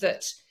sure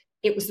that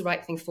it was the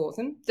right thing for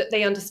them, that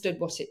they understood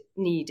what it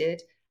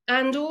needed,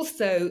 and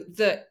also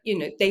that,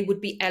 they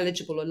would be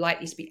eligible or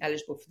likely to be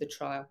eligible for the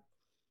trial.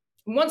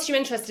 Once you're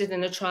interested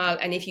in a trial,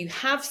 and if you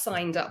have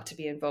signed up to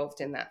be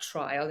involved in that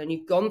trial and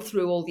you've gone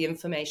through all the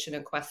information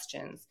and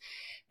questions,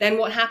 then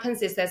what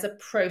happens is there's a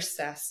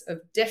process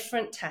of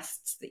different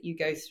tests that you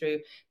go through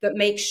that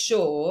make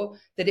sure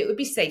that it would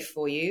be safe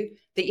for you,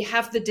 that you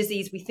have the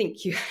disease we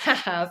think you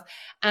have,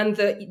 and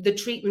that the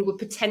treatment would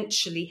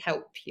potentially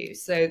help you.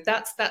 So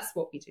that's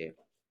what we do.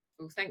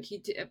 Well, thank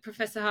you,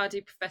 Professor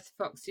Hardy. Professor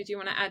Fox, did you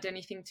want to add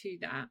anything to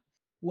that?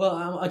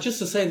 Well, just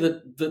to say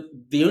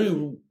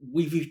that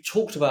we've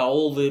talked about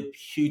all the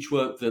huge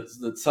work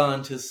that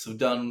scientists have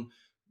done,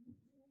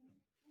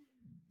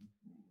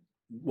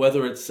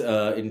 whether it's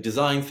in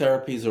design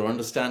therapies or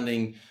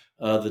understanding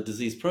the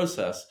disease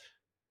process.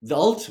 The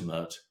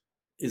ultimate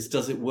is,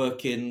 does it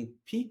work in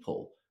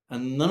people?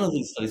 And none of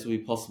these studies would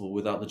be possible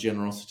without the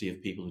generosity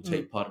of people who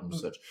take part in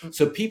research.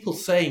 So people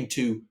saying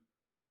to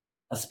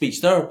a speech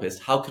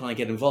therapist, how can I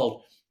get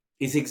involved,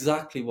 is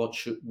exactly what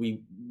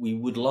we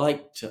would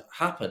like to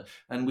happen.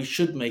 And we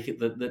should make it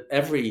that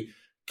every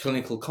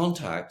clinical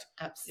contact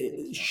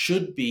Absolutely.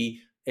 should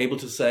be able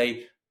to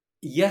say,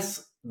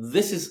 yes,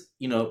 this is,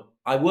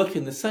 I work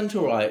in the center,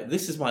 or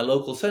this is my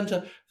local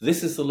center,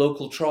 this is the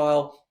local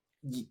trial,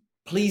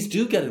 please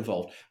do get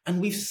involved.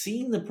 And we've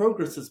seen the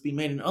progress that's been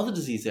made in other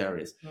disease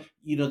areas.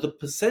 The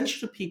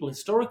percentage of people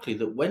historically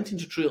that went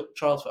into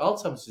trials for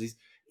Alzheimer's disease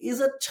is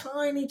a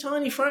tiny,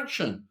 tiny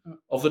fraction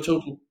of the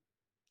total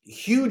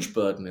huge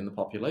burden in the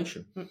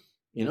population.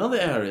 In other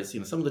areas,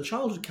 some of the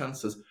childhood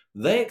cancers,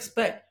 they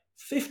expect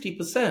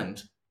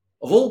 50%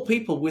 of all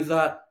people with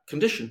that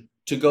condition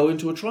to go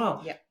into a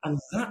trial. Yeah. And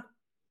that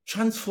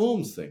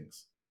transforms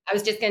things. I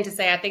was just going to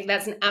say, I think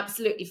that's an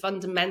absolutely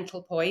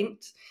fundamental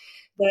point,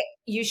 that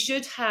you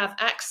should have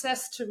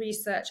access to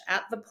research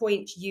at the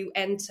point you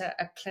enter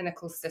a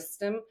clinical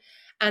system.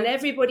 And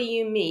everybody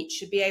you meet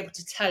should be able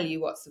to tell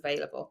you what's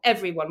available.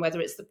 Everyone,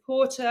 whether it's the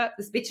porter,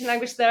 the speech and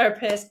language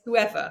therapist,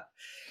 whoever.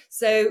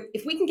 So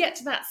if we can get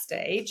to that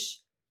stage,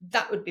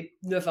 that would be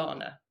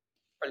nirvana.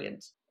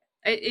 Brilliant.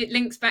 It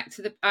links back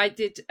to I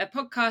did a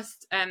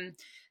podcast a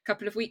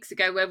couple of weeks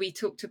ago where we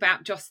talked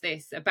about just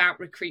this, about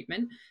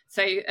recruitment.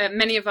 So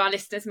many of our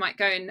listeners might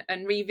go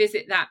and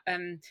revisit that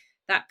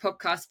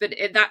podcast. But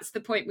that's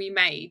the point we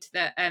made,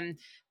 that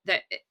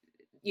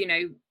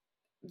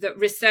that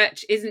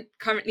research isn't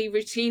currently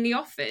routinely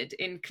offered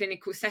in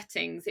clinical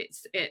settings.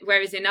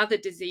 Whereas in other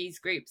disease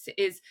groups,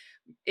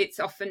 it's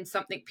often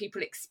something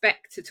people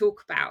expect to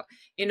talk about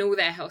in all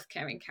their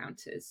healthcare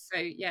encounters. So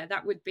yeah,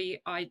 that would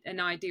be an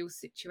ideal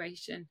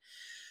situation.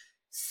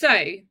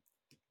 So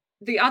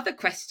the other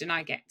question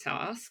I get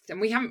asked,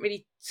 and we haven't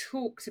really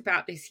talked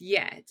about this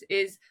yet,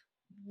 is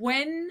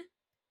when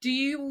do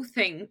you all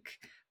think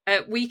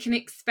we can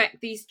expect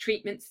these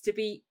treatments to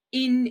be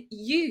in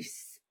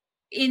use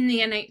in the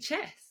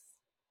NHS?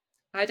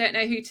 I don't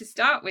know who to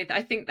start with.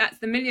 I think that's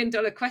the $1 million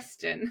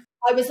question.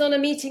 I was on a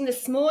meeting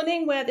this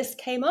morning where this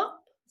came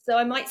up, so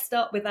I might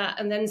start with that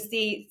and then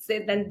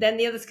then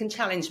the others can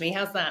challenge me.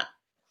 How's that?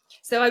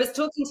 So I was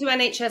talking to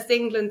NHS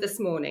England this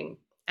morning,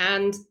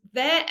 and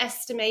their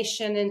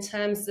estimation in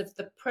terms of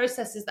the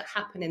processes that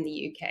happen in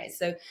the UK.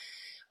 So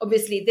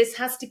obviously this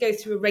has to go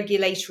through a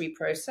regulatory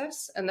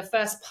process, and the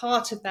first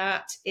part of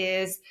that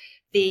is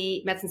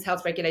the Medicines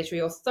Health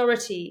Regulatory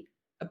Authority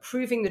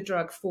approving the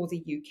drug for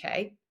the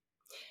UK.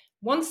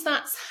 Once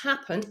that's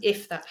happened,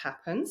 if that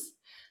happens,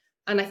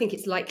 and I think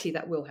it's likely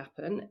that will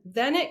happen,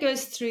 then it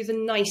goes through the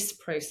NICE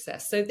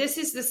process. So this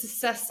is this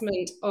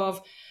assessment of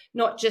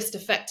not just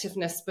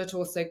effectiveness, but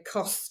also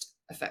cost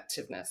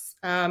effectiveness,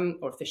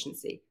 or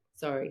efficiency,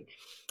 sorry.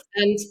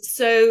 And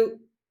so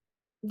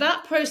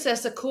that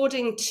process,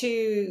 according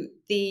to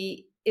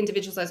the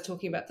individuals I was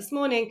talking about this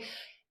morning,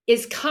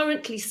 is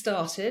currently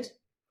started.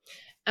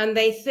 And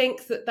they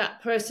think that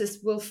that process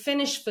will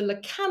finish for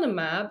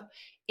Lecanemab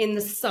in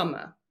the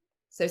summer.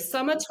 So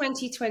summer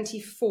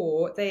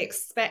 2024, they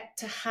expect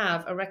to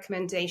have a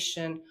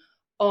recommendation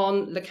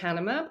on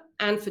Lecanemab.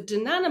 And for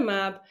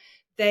Donanemab,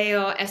 they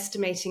are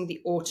estimating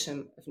the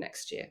autumn of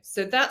next year.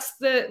 So that's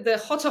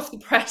the hot off the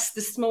press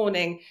this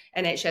morning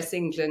NHS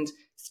England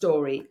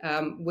story.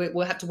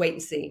 We'll have to wait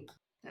and see.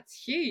 That's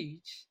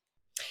huge.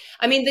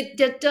 I mean,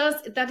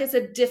 that is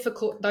a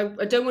difficult,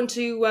 I don't want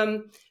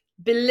to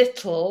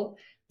belittle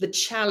the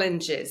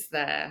challenges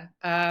there.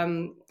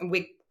 And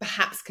we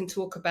perhaps can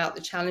talk about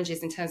the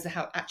challenges in terms of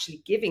how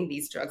actually giving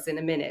these drugs in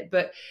a minute.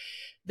 But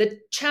the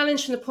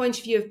challenge from the point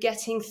of view of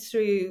getting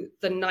through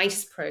the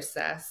NICE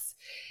process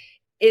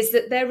is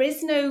that there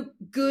is no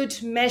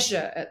good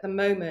measure at the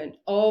moment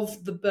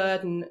of the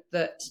burden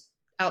that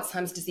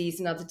Alzheimer's disease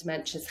and other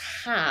dementias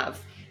have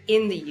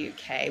in the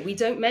UK. We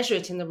don't measure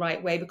it in the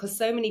right way because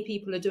so many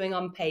people are doing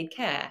unpaid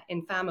care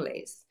in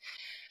families.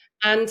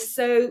 And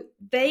so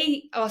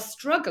they are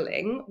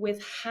struggling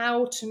with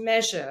how to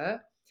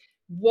measure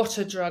what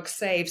a drug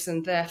saves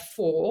and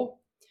therefore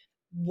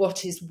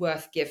what is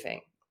worth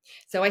giving.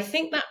 So I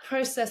think that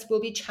process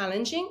will be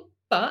challenging,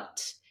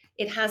 but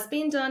it has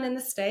been done in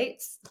the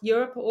States.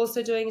 Europe are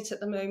also doing it at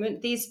the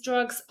moment. These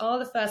drugs are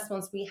the first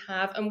ones we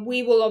have, and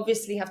we will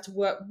obviously have to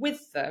work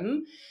with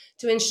them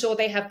to ensure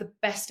they have the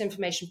best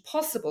information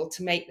possible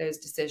to make those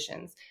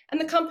decisions. And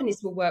the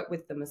companies will work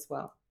with them as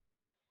well.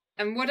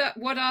 And what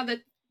are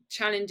the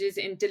challenges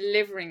in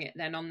delivering it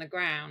then on the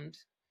ground?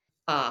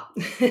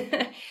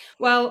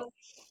 Well,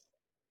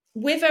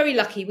 we're very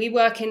lucky. We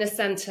work in a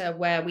centre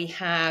where we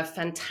have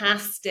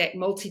fantastic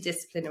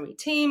multidisciplinary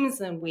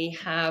teams and we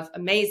have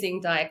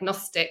amazing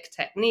diagnostic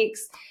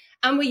techniques,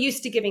 and we're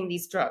used to giving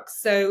these drugs.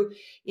 So,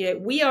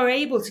 we are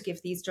able to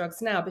give these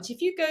drugs now. But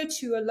if you go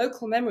to a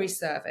local memory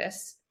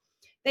service,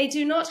 they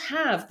do not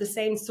have the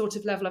same sort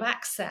of level of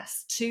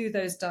access to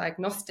those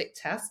diagnostic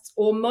tests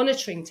or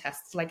monitoring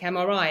tests like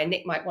MRI. And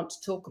Nick might want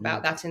to talk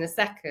about that in a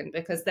second,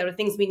 because there are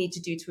things we need to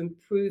do to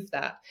improve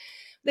that.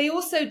 They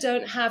also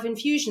don't have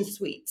infusion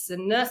suites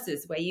and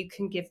nurses where you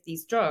can give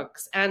these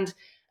drugs, and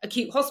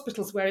acute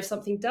hospitals where if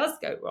something does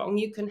go wrong,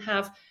 you can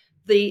have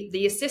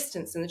the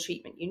assistance and the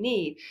treatment you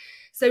need.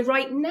 So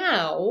right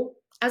now,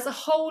 as a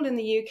whole in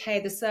the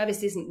UK, the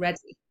service isn't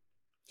ready.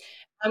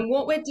 And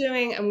what we're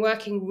doing and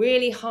working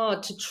really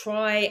hard to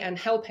try and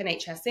help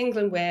NHS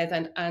England with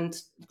and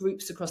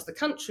groups across the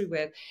country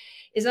with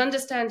is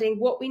understanding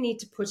what we need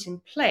to put in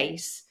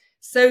place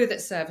so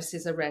that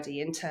services are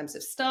ready in terms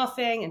of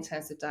staffing, in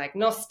terms of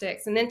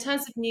diagnostics, and in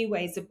terms of new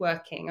ways of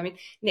working. I mean,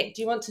 Nick,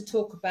 do you want to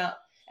talk about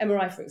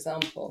MRI, for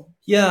example?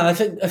 Yeah, I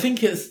think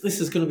this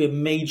is going to be a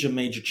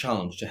major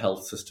challenge to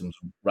health systems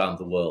around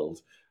the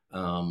world,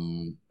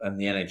 and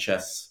the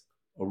NHS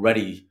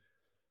already,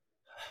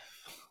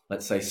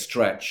 let's say,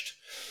 stretched,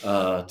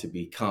 to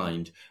be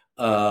kind,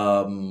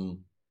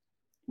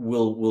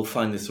 will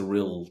find this a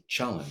real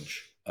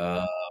challenge,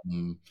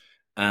 and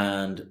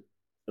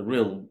a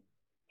real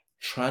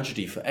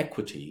tragedy for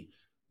equity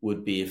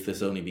would be if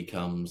this only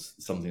becomes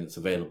something that's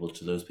available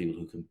to those people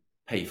who can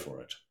pay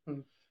for it.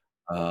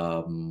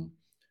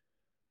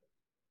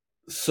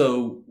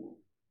 So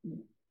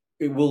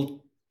it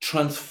will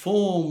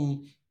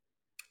transform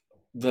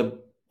the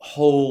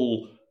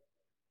whole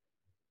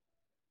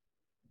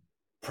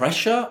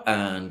pressure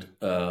and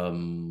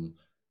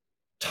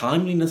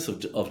timeliness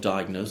of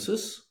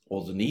diagnosis,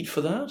 or the need for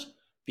that,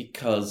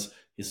 because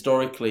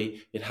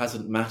historically it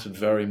hasn't mattered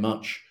very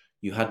much.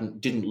 You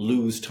didn't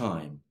lose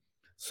time.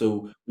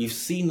 So we've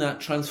seen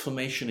that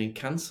transformation in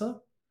cancer,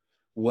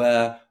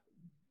 where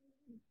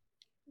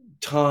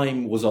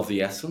time was of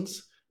the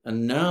essence,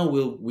 and now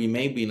we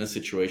may be in a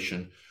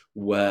situation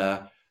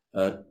where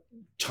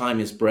time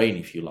is brain,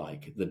 if you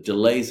like. The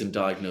delays in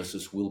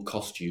diagnosis will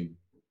cost you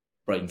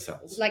brain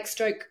cells, like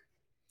stroke.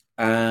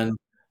 And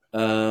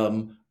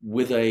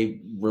with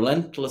a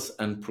relentless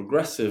and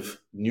progressive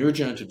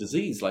neurodegenerative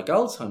disease like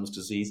Alzheimer's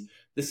disease,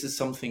 this is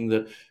something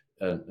that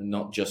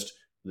not just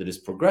that is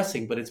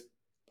progressing, but it's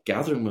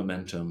gathering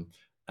momentum,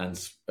 and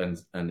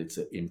its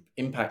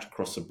impact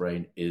across the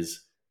brain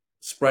is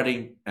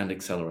spreading and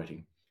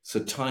accelerating. So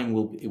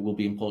it will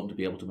be important to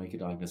be able to make a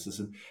diagnosis,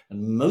 and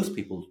most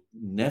people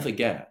never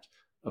get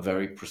a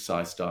very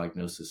precise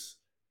diagnosis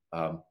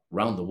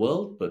around the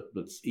world, but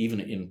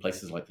even in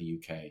places like the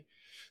UK.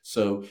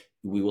 So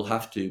we will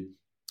have to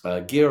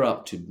gear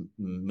up to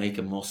make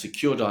a more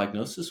secure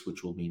diagnosis,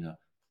 which will mean a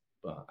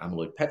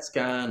amyloid PET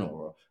scan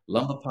or a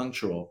lumbar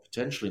puncture, or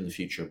potentially in the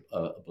future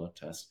a blood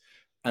test.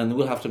 And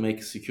we'll have to make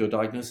a secure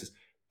diagnosis.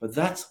 But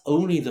that's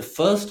only the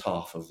first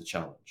half of the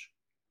challenge.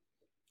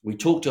 We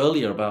talked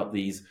earlier about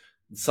these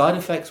side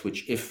effects,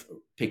 which if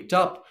picked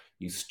up,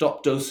 you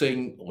stop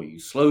dosing or you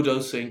slow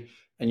dosing,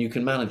 and you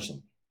can manage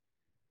them.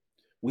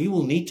 We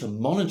will need to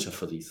monitor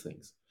for these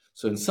things.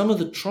 So in some of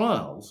the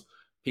trials,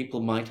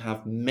 people might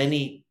have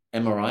many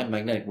MRI,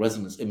 magnetic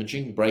resonance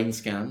imaging, brain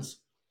scans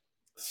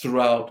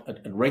throughout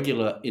at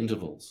regular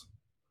intervals.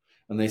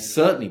 And they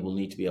certainly will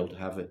need to be able to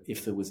have it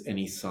if there was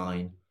any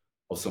sign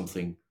of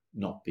something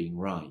not being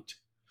right.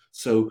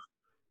 So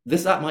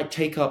that might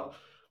take up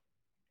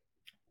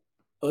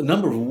a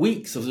number of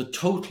weeks of the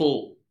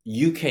total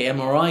UK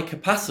MRI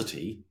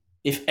capacity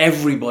if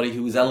everybody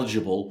who was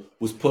eligible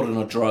was put on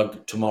a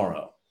drug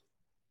tomorrow.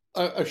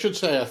 I should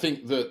say, I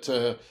think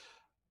that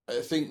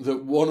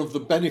one of the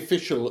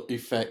beneficial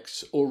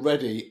effects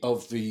already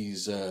of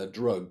these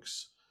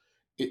drugs,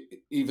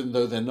 even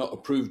though they're not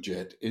approved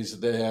yet, is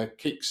they're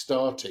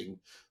kick-starting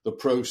the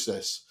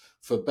process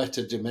for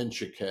better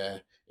dementia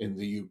care in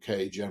the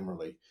UK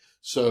generally.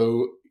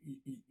 So,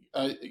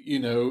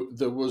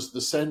 there was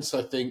the sense,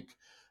 I think,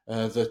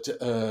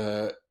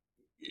 that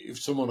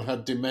if someone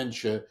had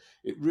dementia,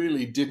 it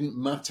really didn't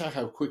matter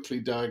how quickly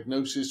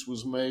diagnosis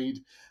was made,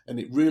 and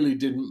it really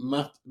didn't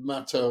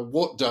matter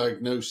what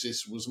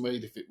diagnosis was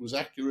made, if it was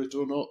accurate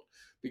or not,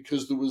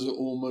 because there was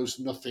almost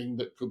nothing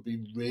that could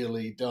be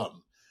really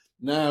done.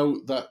 Now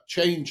that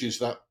changes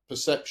that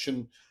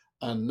perception,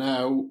 and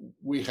now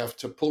we have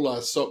to pull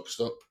our socks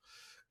up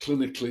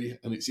clinically,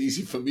 and it's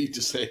easy for me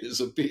to say as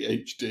a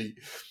PhD,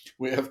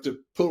 we have to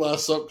pull our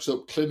socks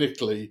up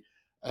clinically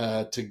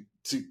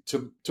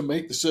to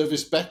make the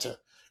service better,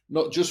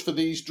 not just for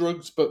these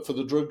drugs, but for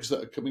the drugs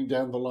that are coming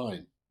down the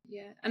line.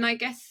 Yeah, and I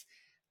guess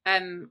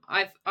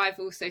I've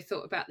also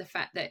thought about the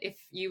fact that if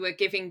you were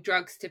giving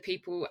drugs to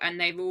people and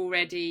they've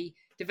already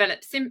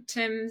developed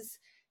symptoms,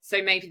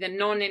 so maybe the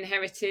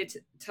non-inherited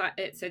type,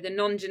 so the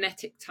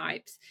non-genetic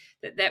types,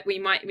 that we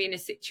might be in a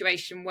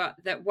situation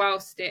that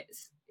whilst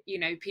it's,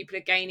 people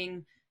are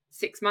gaining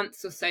 6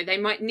 months or so, they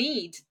might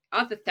need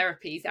other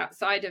therapies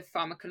outside of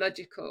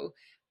pharmacological.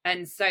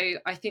 And so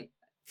I think,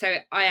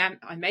 I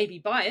may be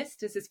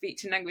biased as a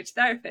speech and language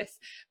therapist,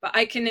 but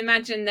I can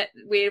imagine that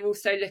we're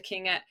also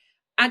looking at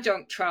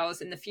adjunct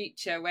trials in the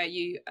future where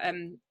you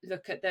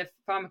look at the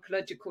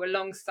pharmacological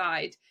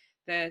alongside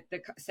the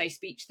say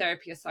speech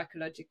therapy or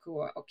psychological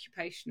or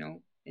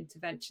occupational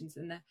interventions,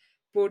 and the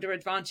broader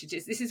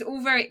advantages. This is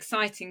all very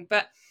exciting,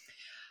 but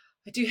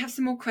I do have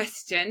some more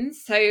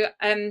questions. So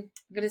I'm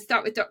going to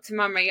start with Dr.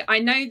 Mummery. I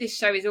know this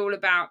show is all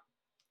about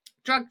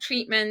drug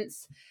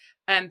treatments,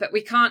 but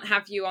we can't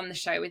have you on the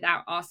show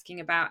without asking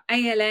about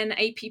ALN,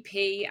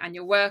 APP, and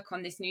your work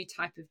on this new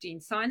type of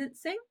gene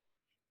silencing.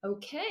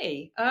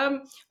 Okay.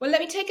 Well, let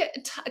me take a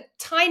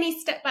tiny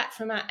step back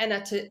from that,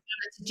 Anna, to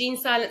gene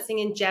silencing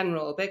in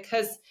general,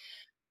 because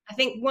I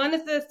think one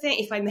of the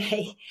things, if I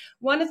may,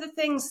 one of the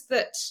things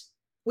that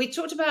we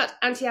talked about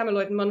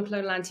anti-amyloid and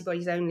monoclonal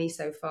antibodies only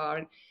so far,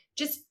 and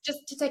just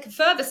to take a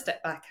further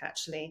step back,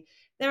 actually,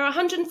 there are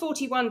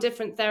 141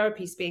 different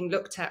therapies being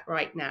looked at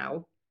right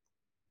now.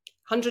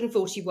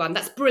 141,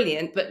 that's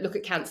brilliant, but look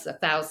at cancer,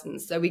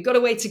 thousands. So we've got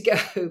a way to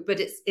go,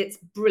 but it's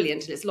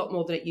brilliant, and it's a lot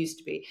more than it used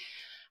to be.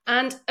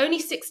 And only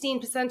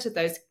 16% of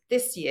those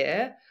this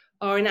year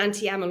are in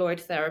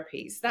anti-amyloid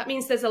therapies. That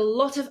means there's a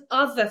lot of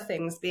other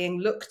things being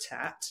looked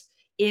at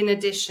in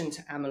addition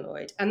to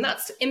amyloid. And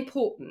that's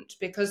important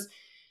because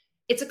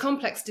it's a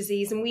complex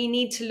disease and we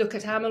need to look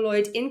at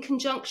amyloid in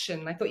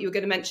conjunction, I thought you were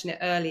going to mention it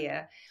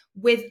earlier,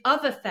 with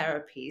other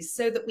therapies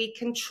so that we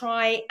can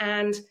try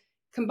and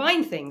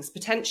combine things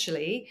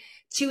potentially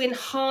to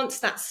enhance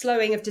that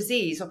slowing of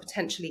disease or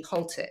potentially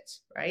halt it,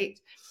 right?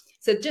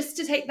 So just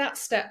to take that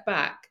step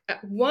back,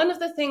 one of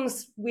the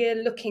things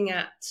we're looking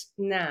at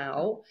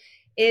now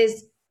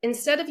is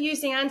instead of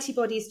using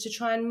antibodies to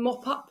try and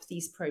mop up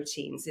these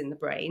proteins in the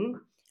brain,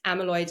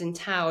 amyloid and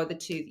tau are the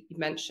two that you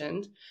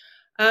mentioned,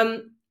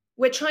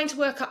 we're trying to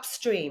work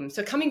upstream.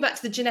 So coming back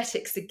to the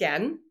genetics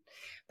again,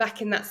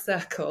 back in that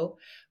circle,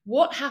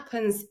 what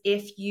happens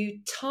if you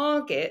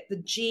target the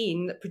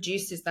gene that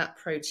produces that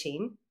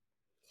protein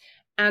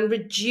and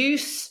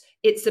reduce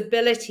its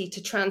ability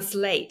to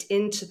translate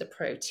into the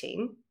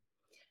protein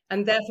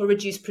and therefore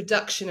reduce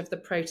production of the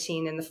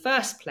protein in the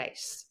first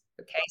place?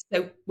 Okay,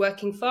 so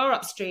working far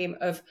upstream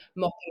of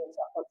mopping it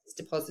up once it's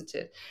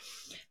deposited.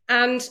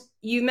 And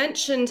you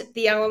mentioned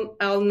the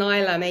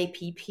Alnylam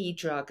APP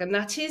drug, and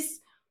that is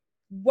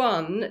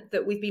one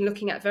that we've been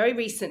looking at very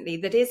recently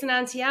that is an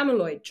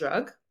anti-amyloid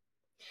drug.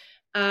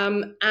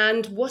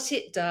 And what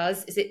it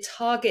does is it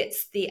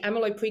targets the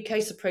amyloid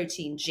precursor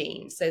protein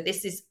gene. So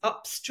this is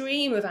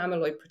upstream of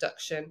amyloid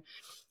production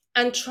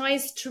and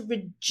tries to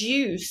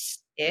reduce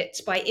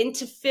it by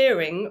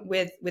interfering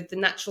with the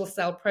natural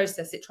cell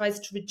process. It tries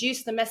to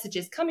reduce the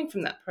messages coming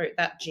from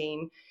that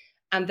gene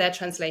and their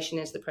translation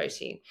into the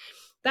protein.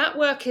 That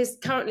work is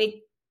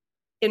currently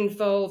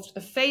involved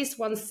a phase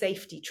 1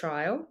 safety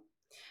trial.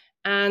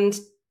 And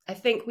I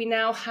think we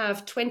now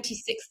have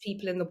 26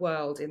 people in the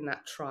world in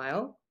that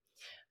trial.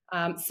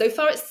 So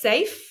far, it's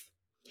safe.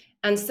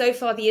 And so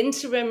far, the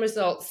interim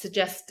results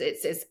suggest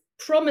it's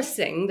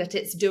promising that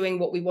it's doing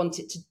what we want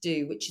it to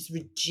do, which is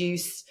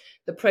reduce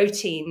the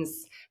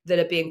proteins that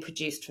are being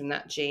produced from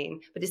that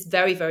gene. But it's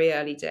very, very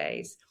early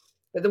days.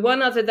 But the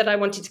one other that I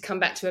wanted to come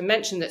back to and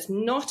mention that's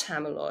not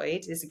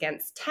amyloid is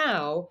against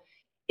tau,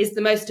 is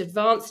the most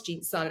advanced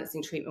gene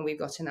silencing treatment we've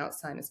got in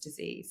Alzheimer's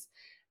disease.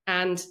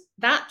 And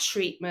that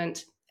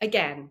treatment,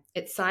 again,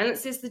 it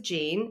silences the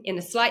gene in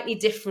a slightly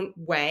different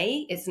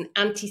way. It's an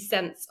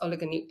antisense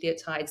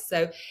oligonucleotide.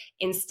 So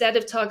instead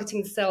of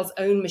targeting the cell's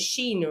own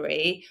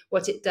machinery,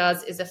 what it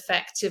does is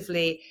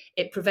effectively,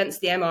 it prevents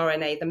the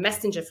mRNA, the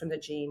messenger from the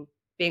gene,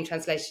 being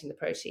translated in the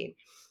protein.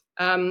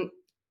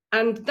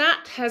 And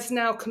that has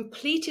now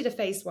completed a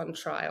phase 1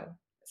 trial.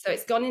 So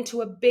it's gone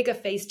into a bigger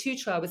phase 2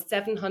 trial with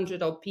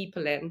 700 odd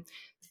people in.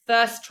 The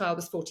first trial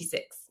was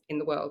 46 in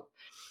the world.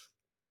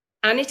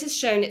 And it has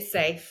shown it's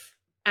safe,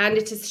 and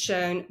it has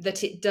shown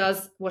that it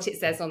does what it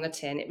says on the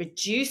tin. It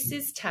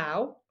reduces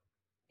tau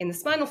in the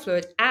spinal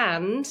fluid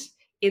and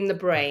in the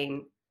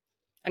brain.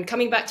 And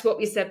coming back to what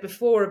we said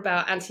before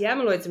about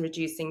anti-amyloids and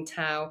reducing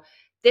tau,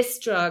 this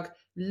drug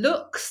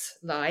looks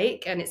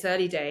like, and it's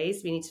early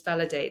days, we need to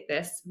validate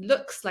this,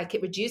 looks like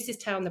it reduces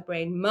tau in the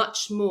brain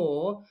much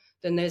more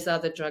than those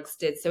other drugs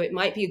did. So it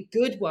might be a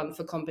good one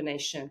for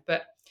combination.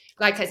 But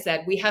like I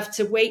said, we have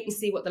to wait and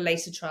see what the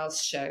later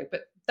trials show.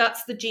 But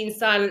that's the gene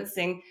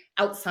silencing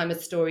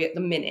Alzheimer's story at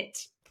the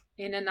minute.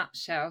 In a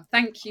nutshell.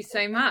 Thank you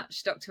so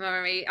much, Dr.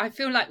 Murray. I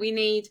feel like we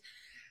need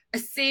a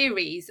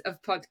series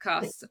of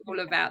podcasts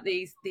all about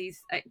these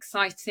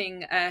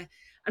exciting and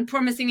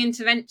promising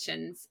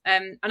interventions.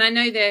 And I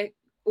know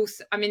there's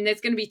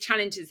going to be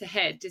challenges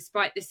ahead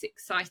despite this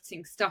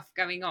exciting stuff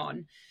going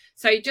on.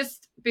 So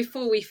just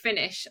before we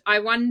finish, I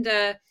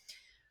wonder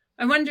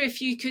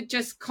if you could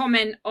just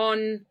comment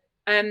on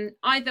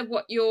either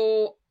what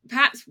you're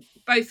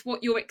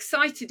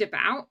excited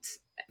about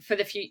for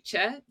the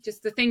future,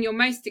 just the thing you're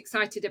most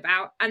excited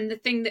about, and the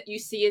thing that you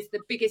see as the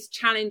biggest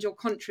challenge or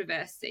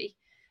controversy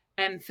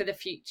for the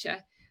future.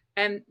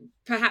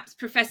 Perhaps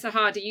Professor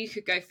Hardy, you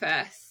could go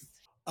first.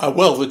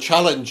 Well, the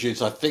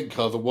challenges, I think,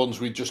 are the ones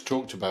we just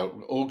talked about,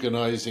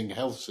 organising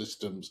health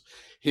systems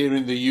here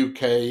in the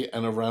UK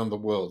and around the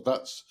world.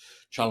 That's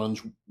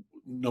challenge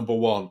number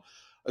one.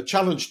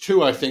 Challenge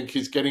two, I think,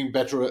 is getting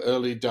better at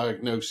early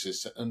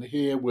diagnosis. And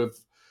here we're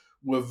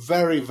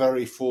very,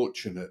 very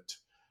fortunate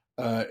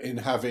in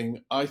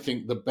having, I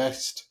think, the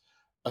best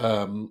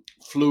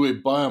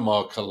fluid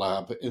biomarker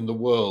lab in the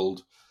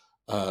world.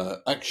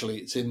 Actually,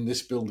 it's in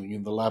this building,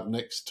 in the lab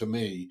next to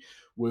me.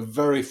 We're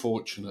very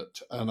fortunate.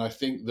 And I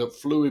think that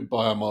fluid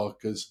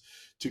biomarkers,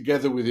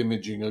 together with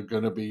imaging, are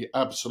going to be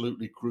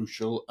absolutely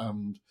crucial.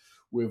 And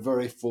we're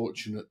very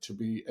fortunate to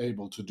be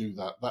able to do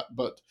that.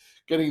 But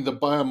getting the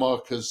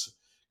biomarkers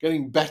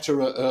getting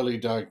better at early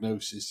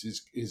diagnosis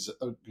is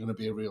going to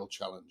be a real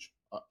challenge,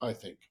 I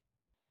think.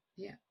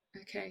 Yeah,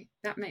 okay,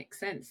 that makes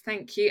sense.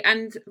 Thank you.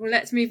 And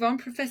let's move on,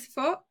 Professor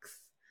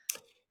Fox.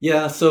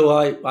 Yeah, so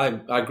I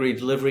agree.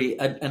 Delivery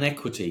and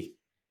equity.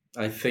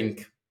 I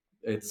think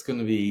it's going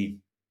to be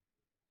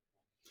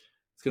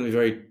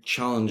very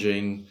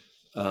challenging.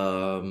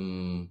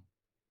 The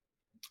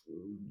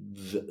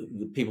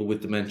people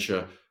with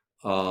dementia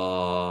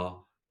are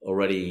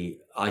already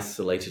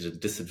isolated and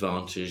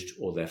disadvantaged,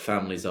 or their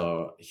families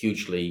are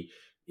hugely.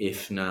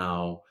 If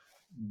now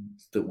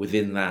that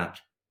within that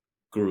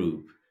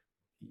group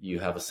you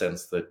have a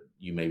sense that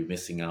you may be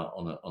missing out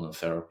on a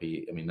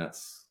therapy, I mean that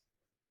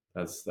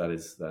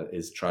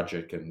is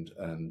tragic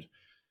and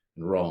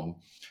wrong.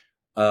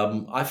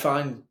 I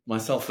find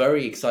myself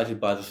very excited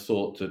by the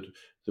thought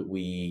that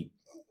we.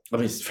 I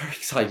mean, it's very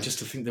exciting just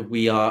to think that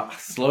we are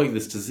slowing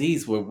this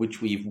disease,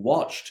 which we've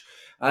watched,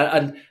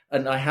 and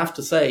I have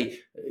to say,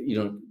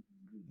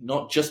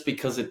 not just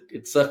because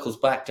it circles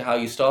back to how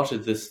you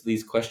started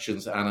these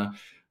questions, Anna.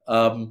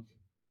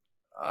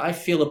 I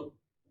feel a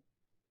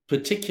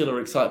particular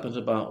excitement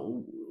about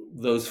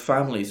those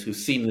families who've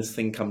seen this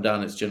thing come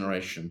down its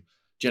generation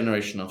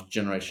after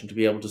generation, to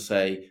be able to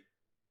say,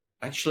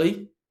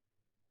 actually,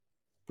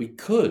 we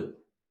could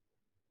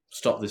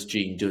stop this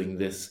gene doing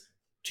this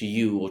to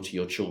you or to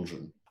your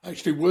children.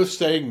 Actually, worth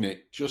saying,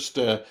 Nick, just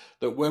that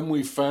when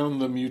we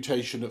found the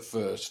mutation at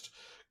first,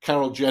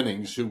 Carol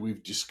Jennings, who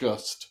we've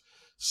discussed,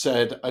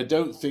 said, I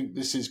don't think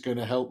this is going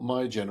to help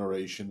my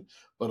generation,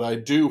 but I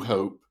do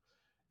hope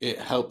it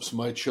helps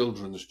my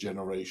children's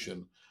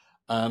generation.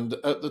 And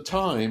at the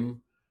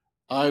time,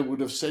 I would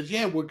have said,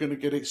 yeah, we're going to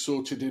get it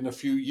sorted in a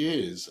few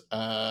years.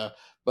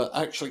 But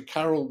actually,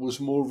 Carol was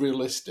more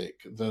realistic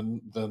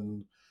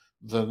than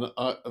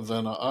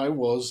I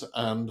was,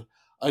 and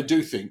I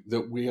do think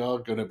that we are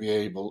going to be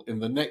able, in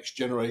the next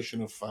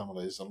generation of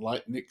families, and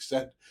like Nick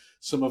said,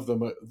 a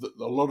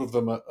lot of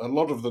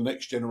the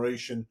next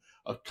generation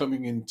are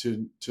coming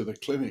into the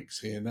clinics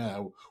here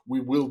now.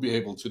 We will be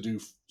able to do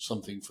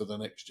something for the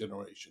next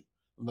generation,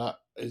 and that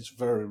is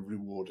very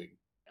rewarding.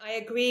 I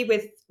agree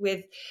with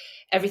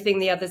everything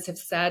the others have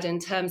said in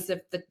terms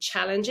of the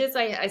challenges.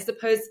 I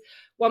suppose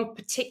one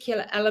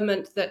particular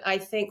element that I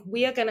think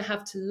we are going to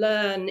have to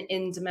learn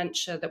in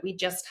dementia that we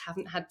just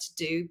haven't had to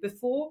do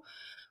before,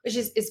 which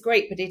is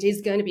great, but it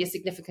is going to be a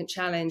significant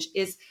challenge,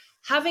 is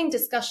having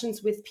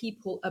discussions with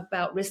people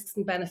about risks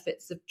and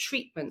benefits of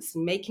treatments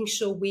and making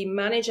sure we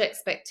manage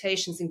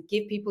expectations and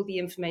give people the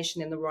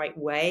information in the right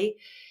way.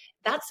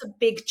 That's a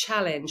big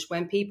challenge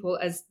when people,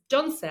 as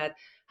John said,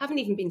 haven't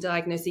even been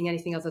diagnosing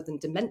anything other than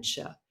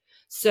dementia.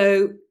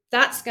 So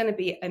that's going to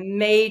be a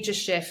major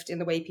shift in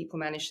the way people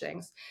manage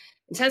things.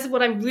 In terms of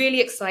what I'm really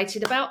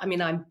excited about, I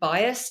mean, I'm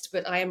biased,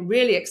 but I am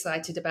really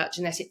excited about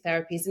genetic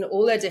therapies in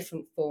all their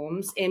different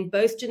forms, in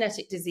both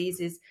genetic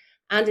diseases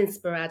and in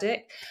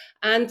sporadic.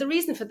 And the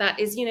reason for that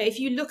is,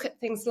 if you look at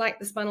things like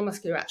the spinal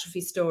muscular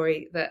atrophy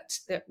story that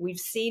we've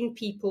seen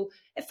people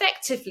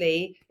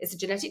effectively, it's a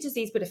genetic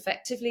disease, but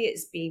effectively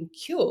it's being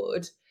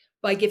cured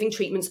by giving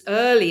treatments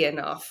early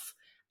enough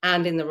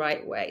and in the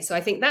right way. So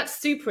I think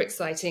that's super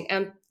exciting.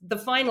 And the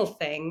final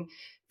thing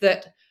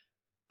that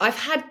I've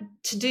had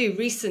to do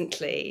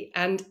recently,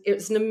 and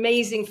it's an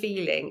amazing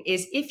feeling,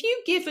 is if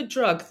you give a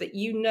drug that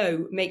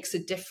makes a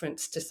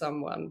difference to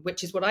someone,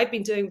 which is what I've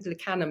been doing with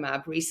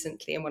Lecanemab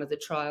recently in one of the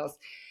trials,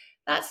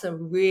 that's a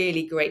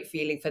really great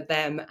feeling for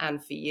them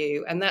and for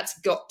you. And that's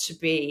got to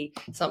be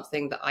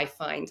something that I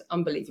find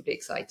unbelievably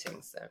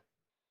exciting. So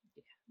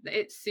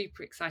it's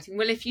super exciting.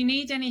 Well, if you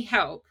need any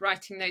help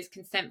writing those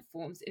consent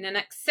forms in an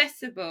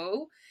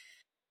accessible,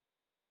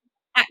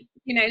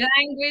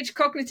 language,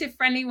 cognitive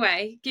friendly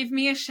way, give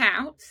me a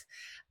shout.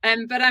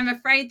 But I'm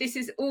afraid this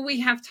is all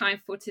we have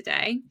time for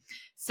today.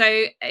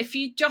 So if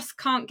you just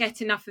can't get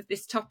enough of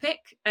this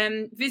topic,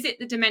 visit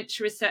the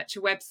Dementia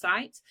Researcher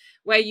website,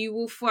 where you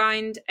will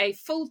find a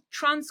full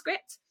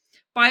transcript,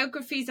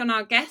 biographies on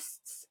our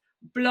guests,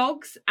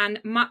 blogs, and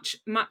much,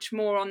 much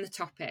more on the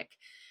topic.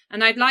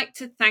 And I'd like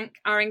to thank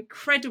our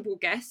incredible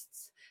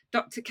guests,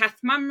 Dr. Kath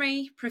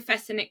Mummery,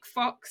 Professor Nick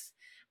Fox,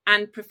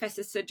 and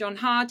Professor Sir John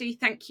Hardy.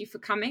 Thank you for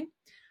coming.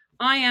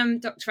 I am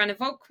Dr. Anna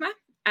Volkmer,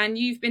 and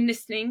you've been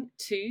listening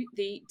to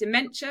the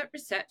Dementia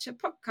Researcher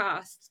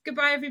podcast.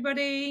 Goodbye,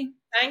 everybody.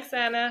 Thanks,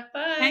 Anna.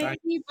 Bye. Thank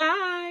you.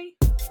 Bye.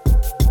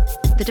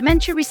 The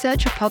Dementia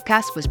Researcher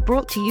podcast was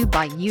brought to you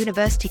by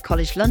University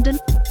College London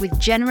with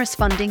generous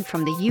funding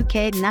from the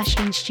UK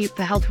National Institute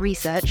for Health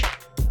Research,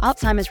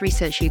 Alzheimer's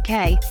Research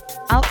UK,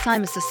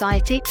 Alzheimer's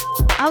Society,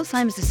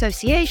 Alzheimer's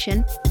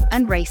Association,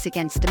 and Race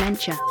Against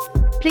Dementia.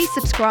 Please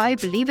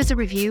subscribe, leave us a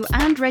review,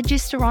 and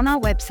register on our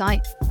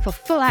website for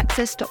full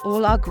access to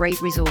all our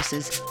great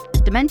resources.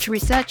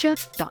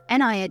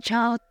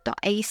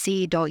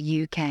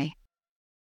 dementiaresearcher.nihr.ac.uk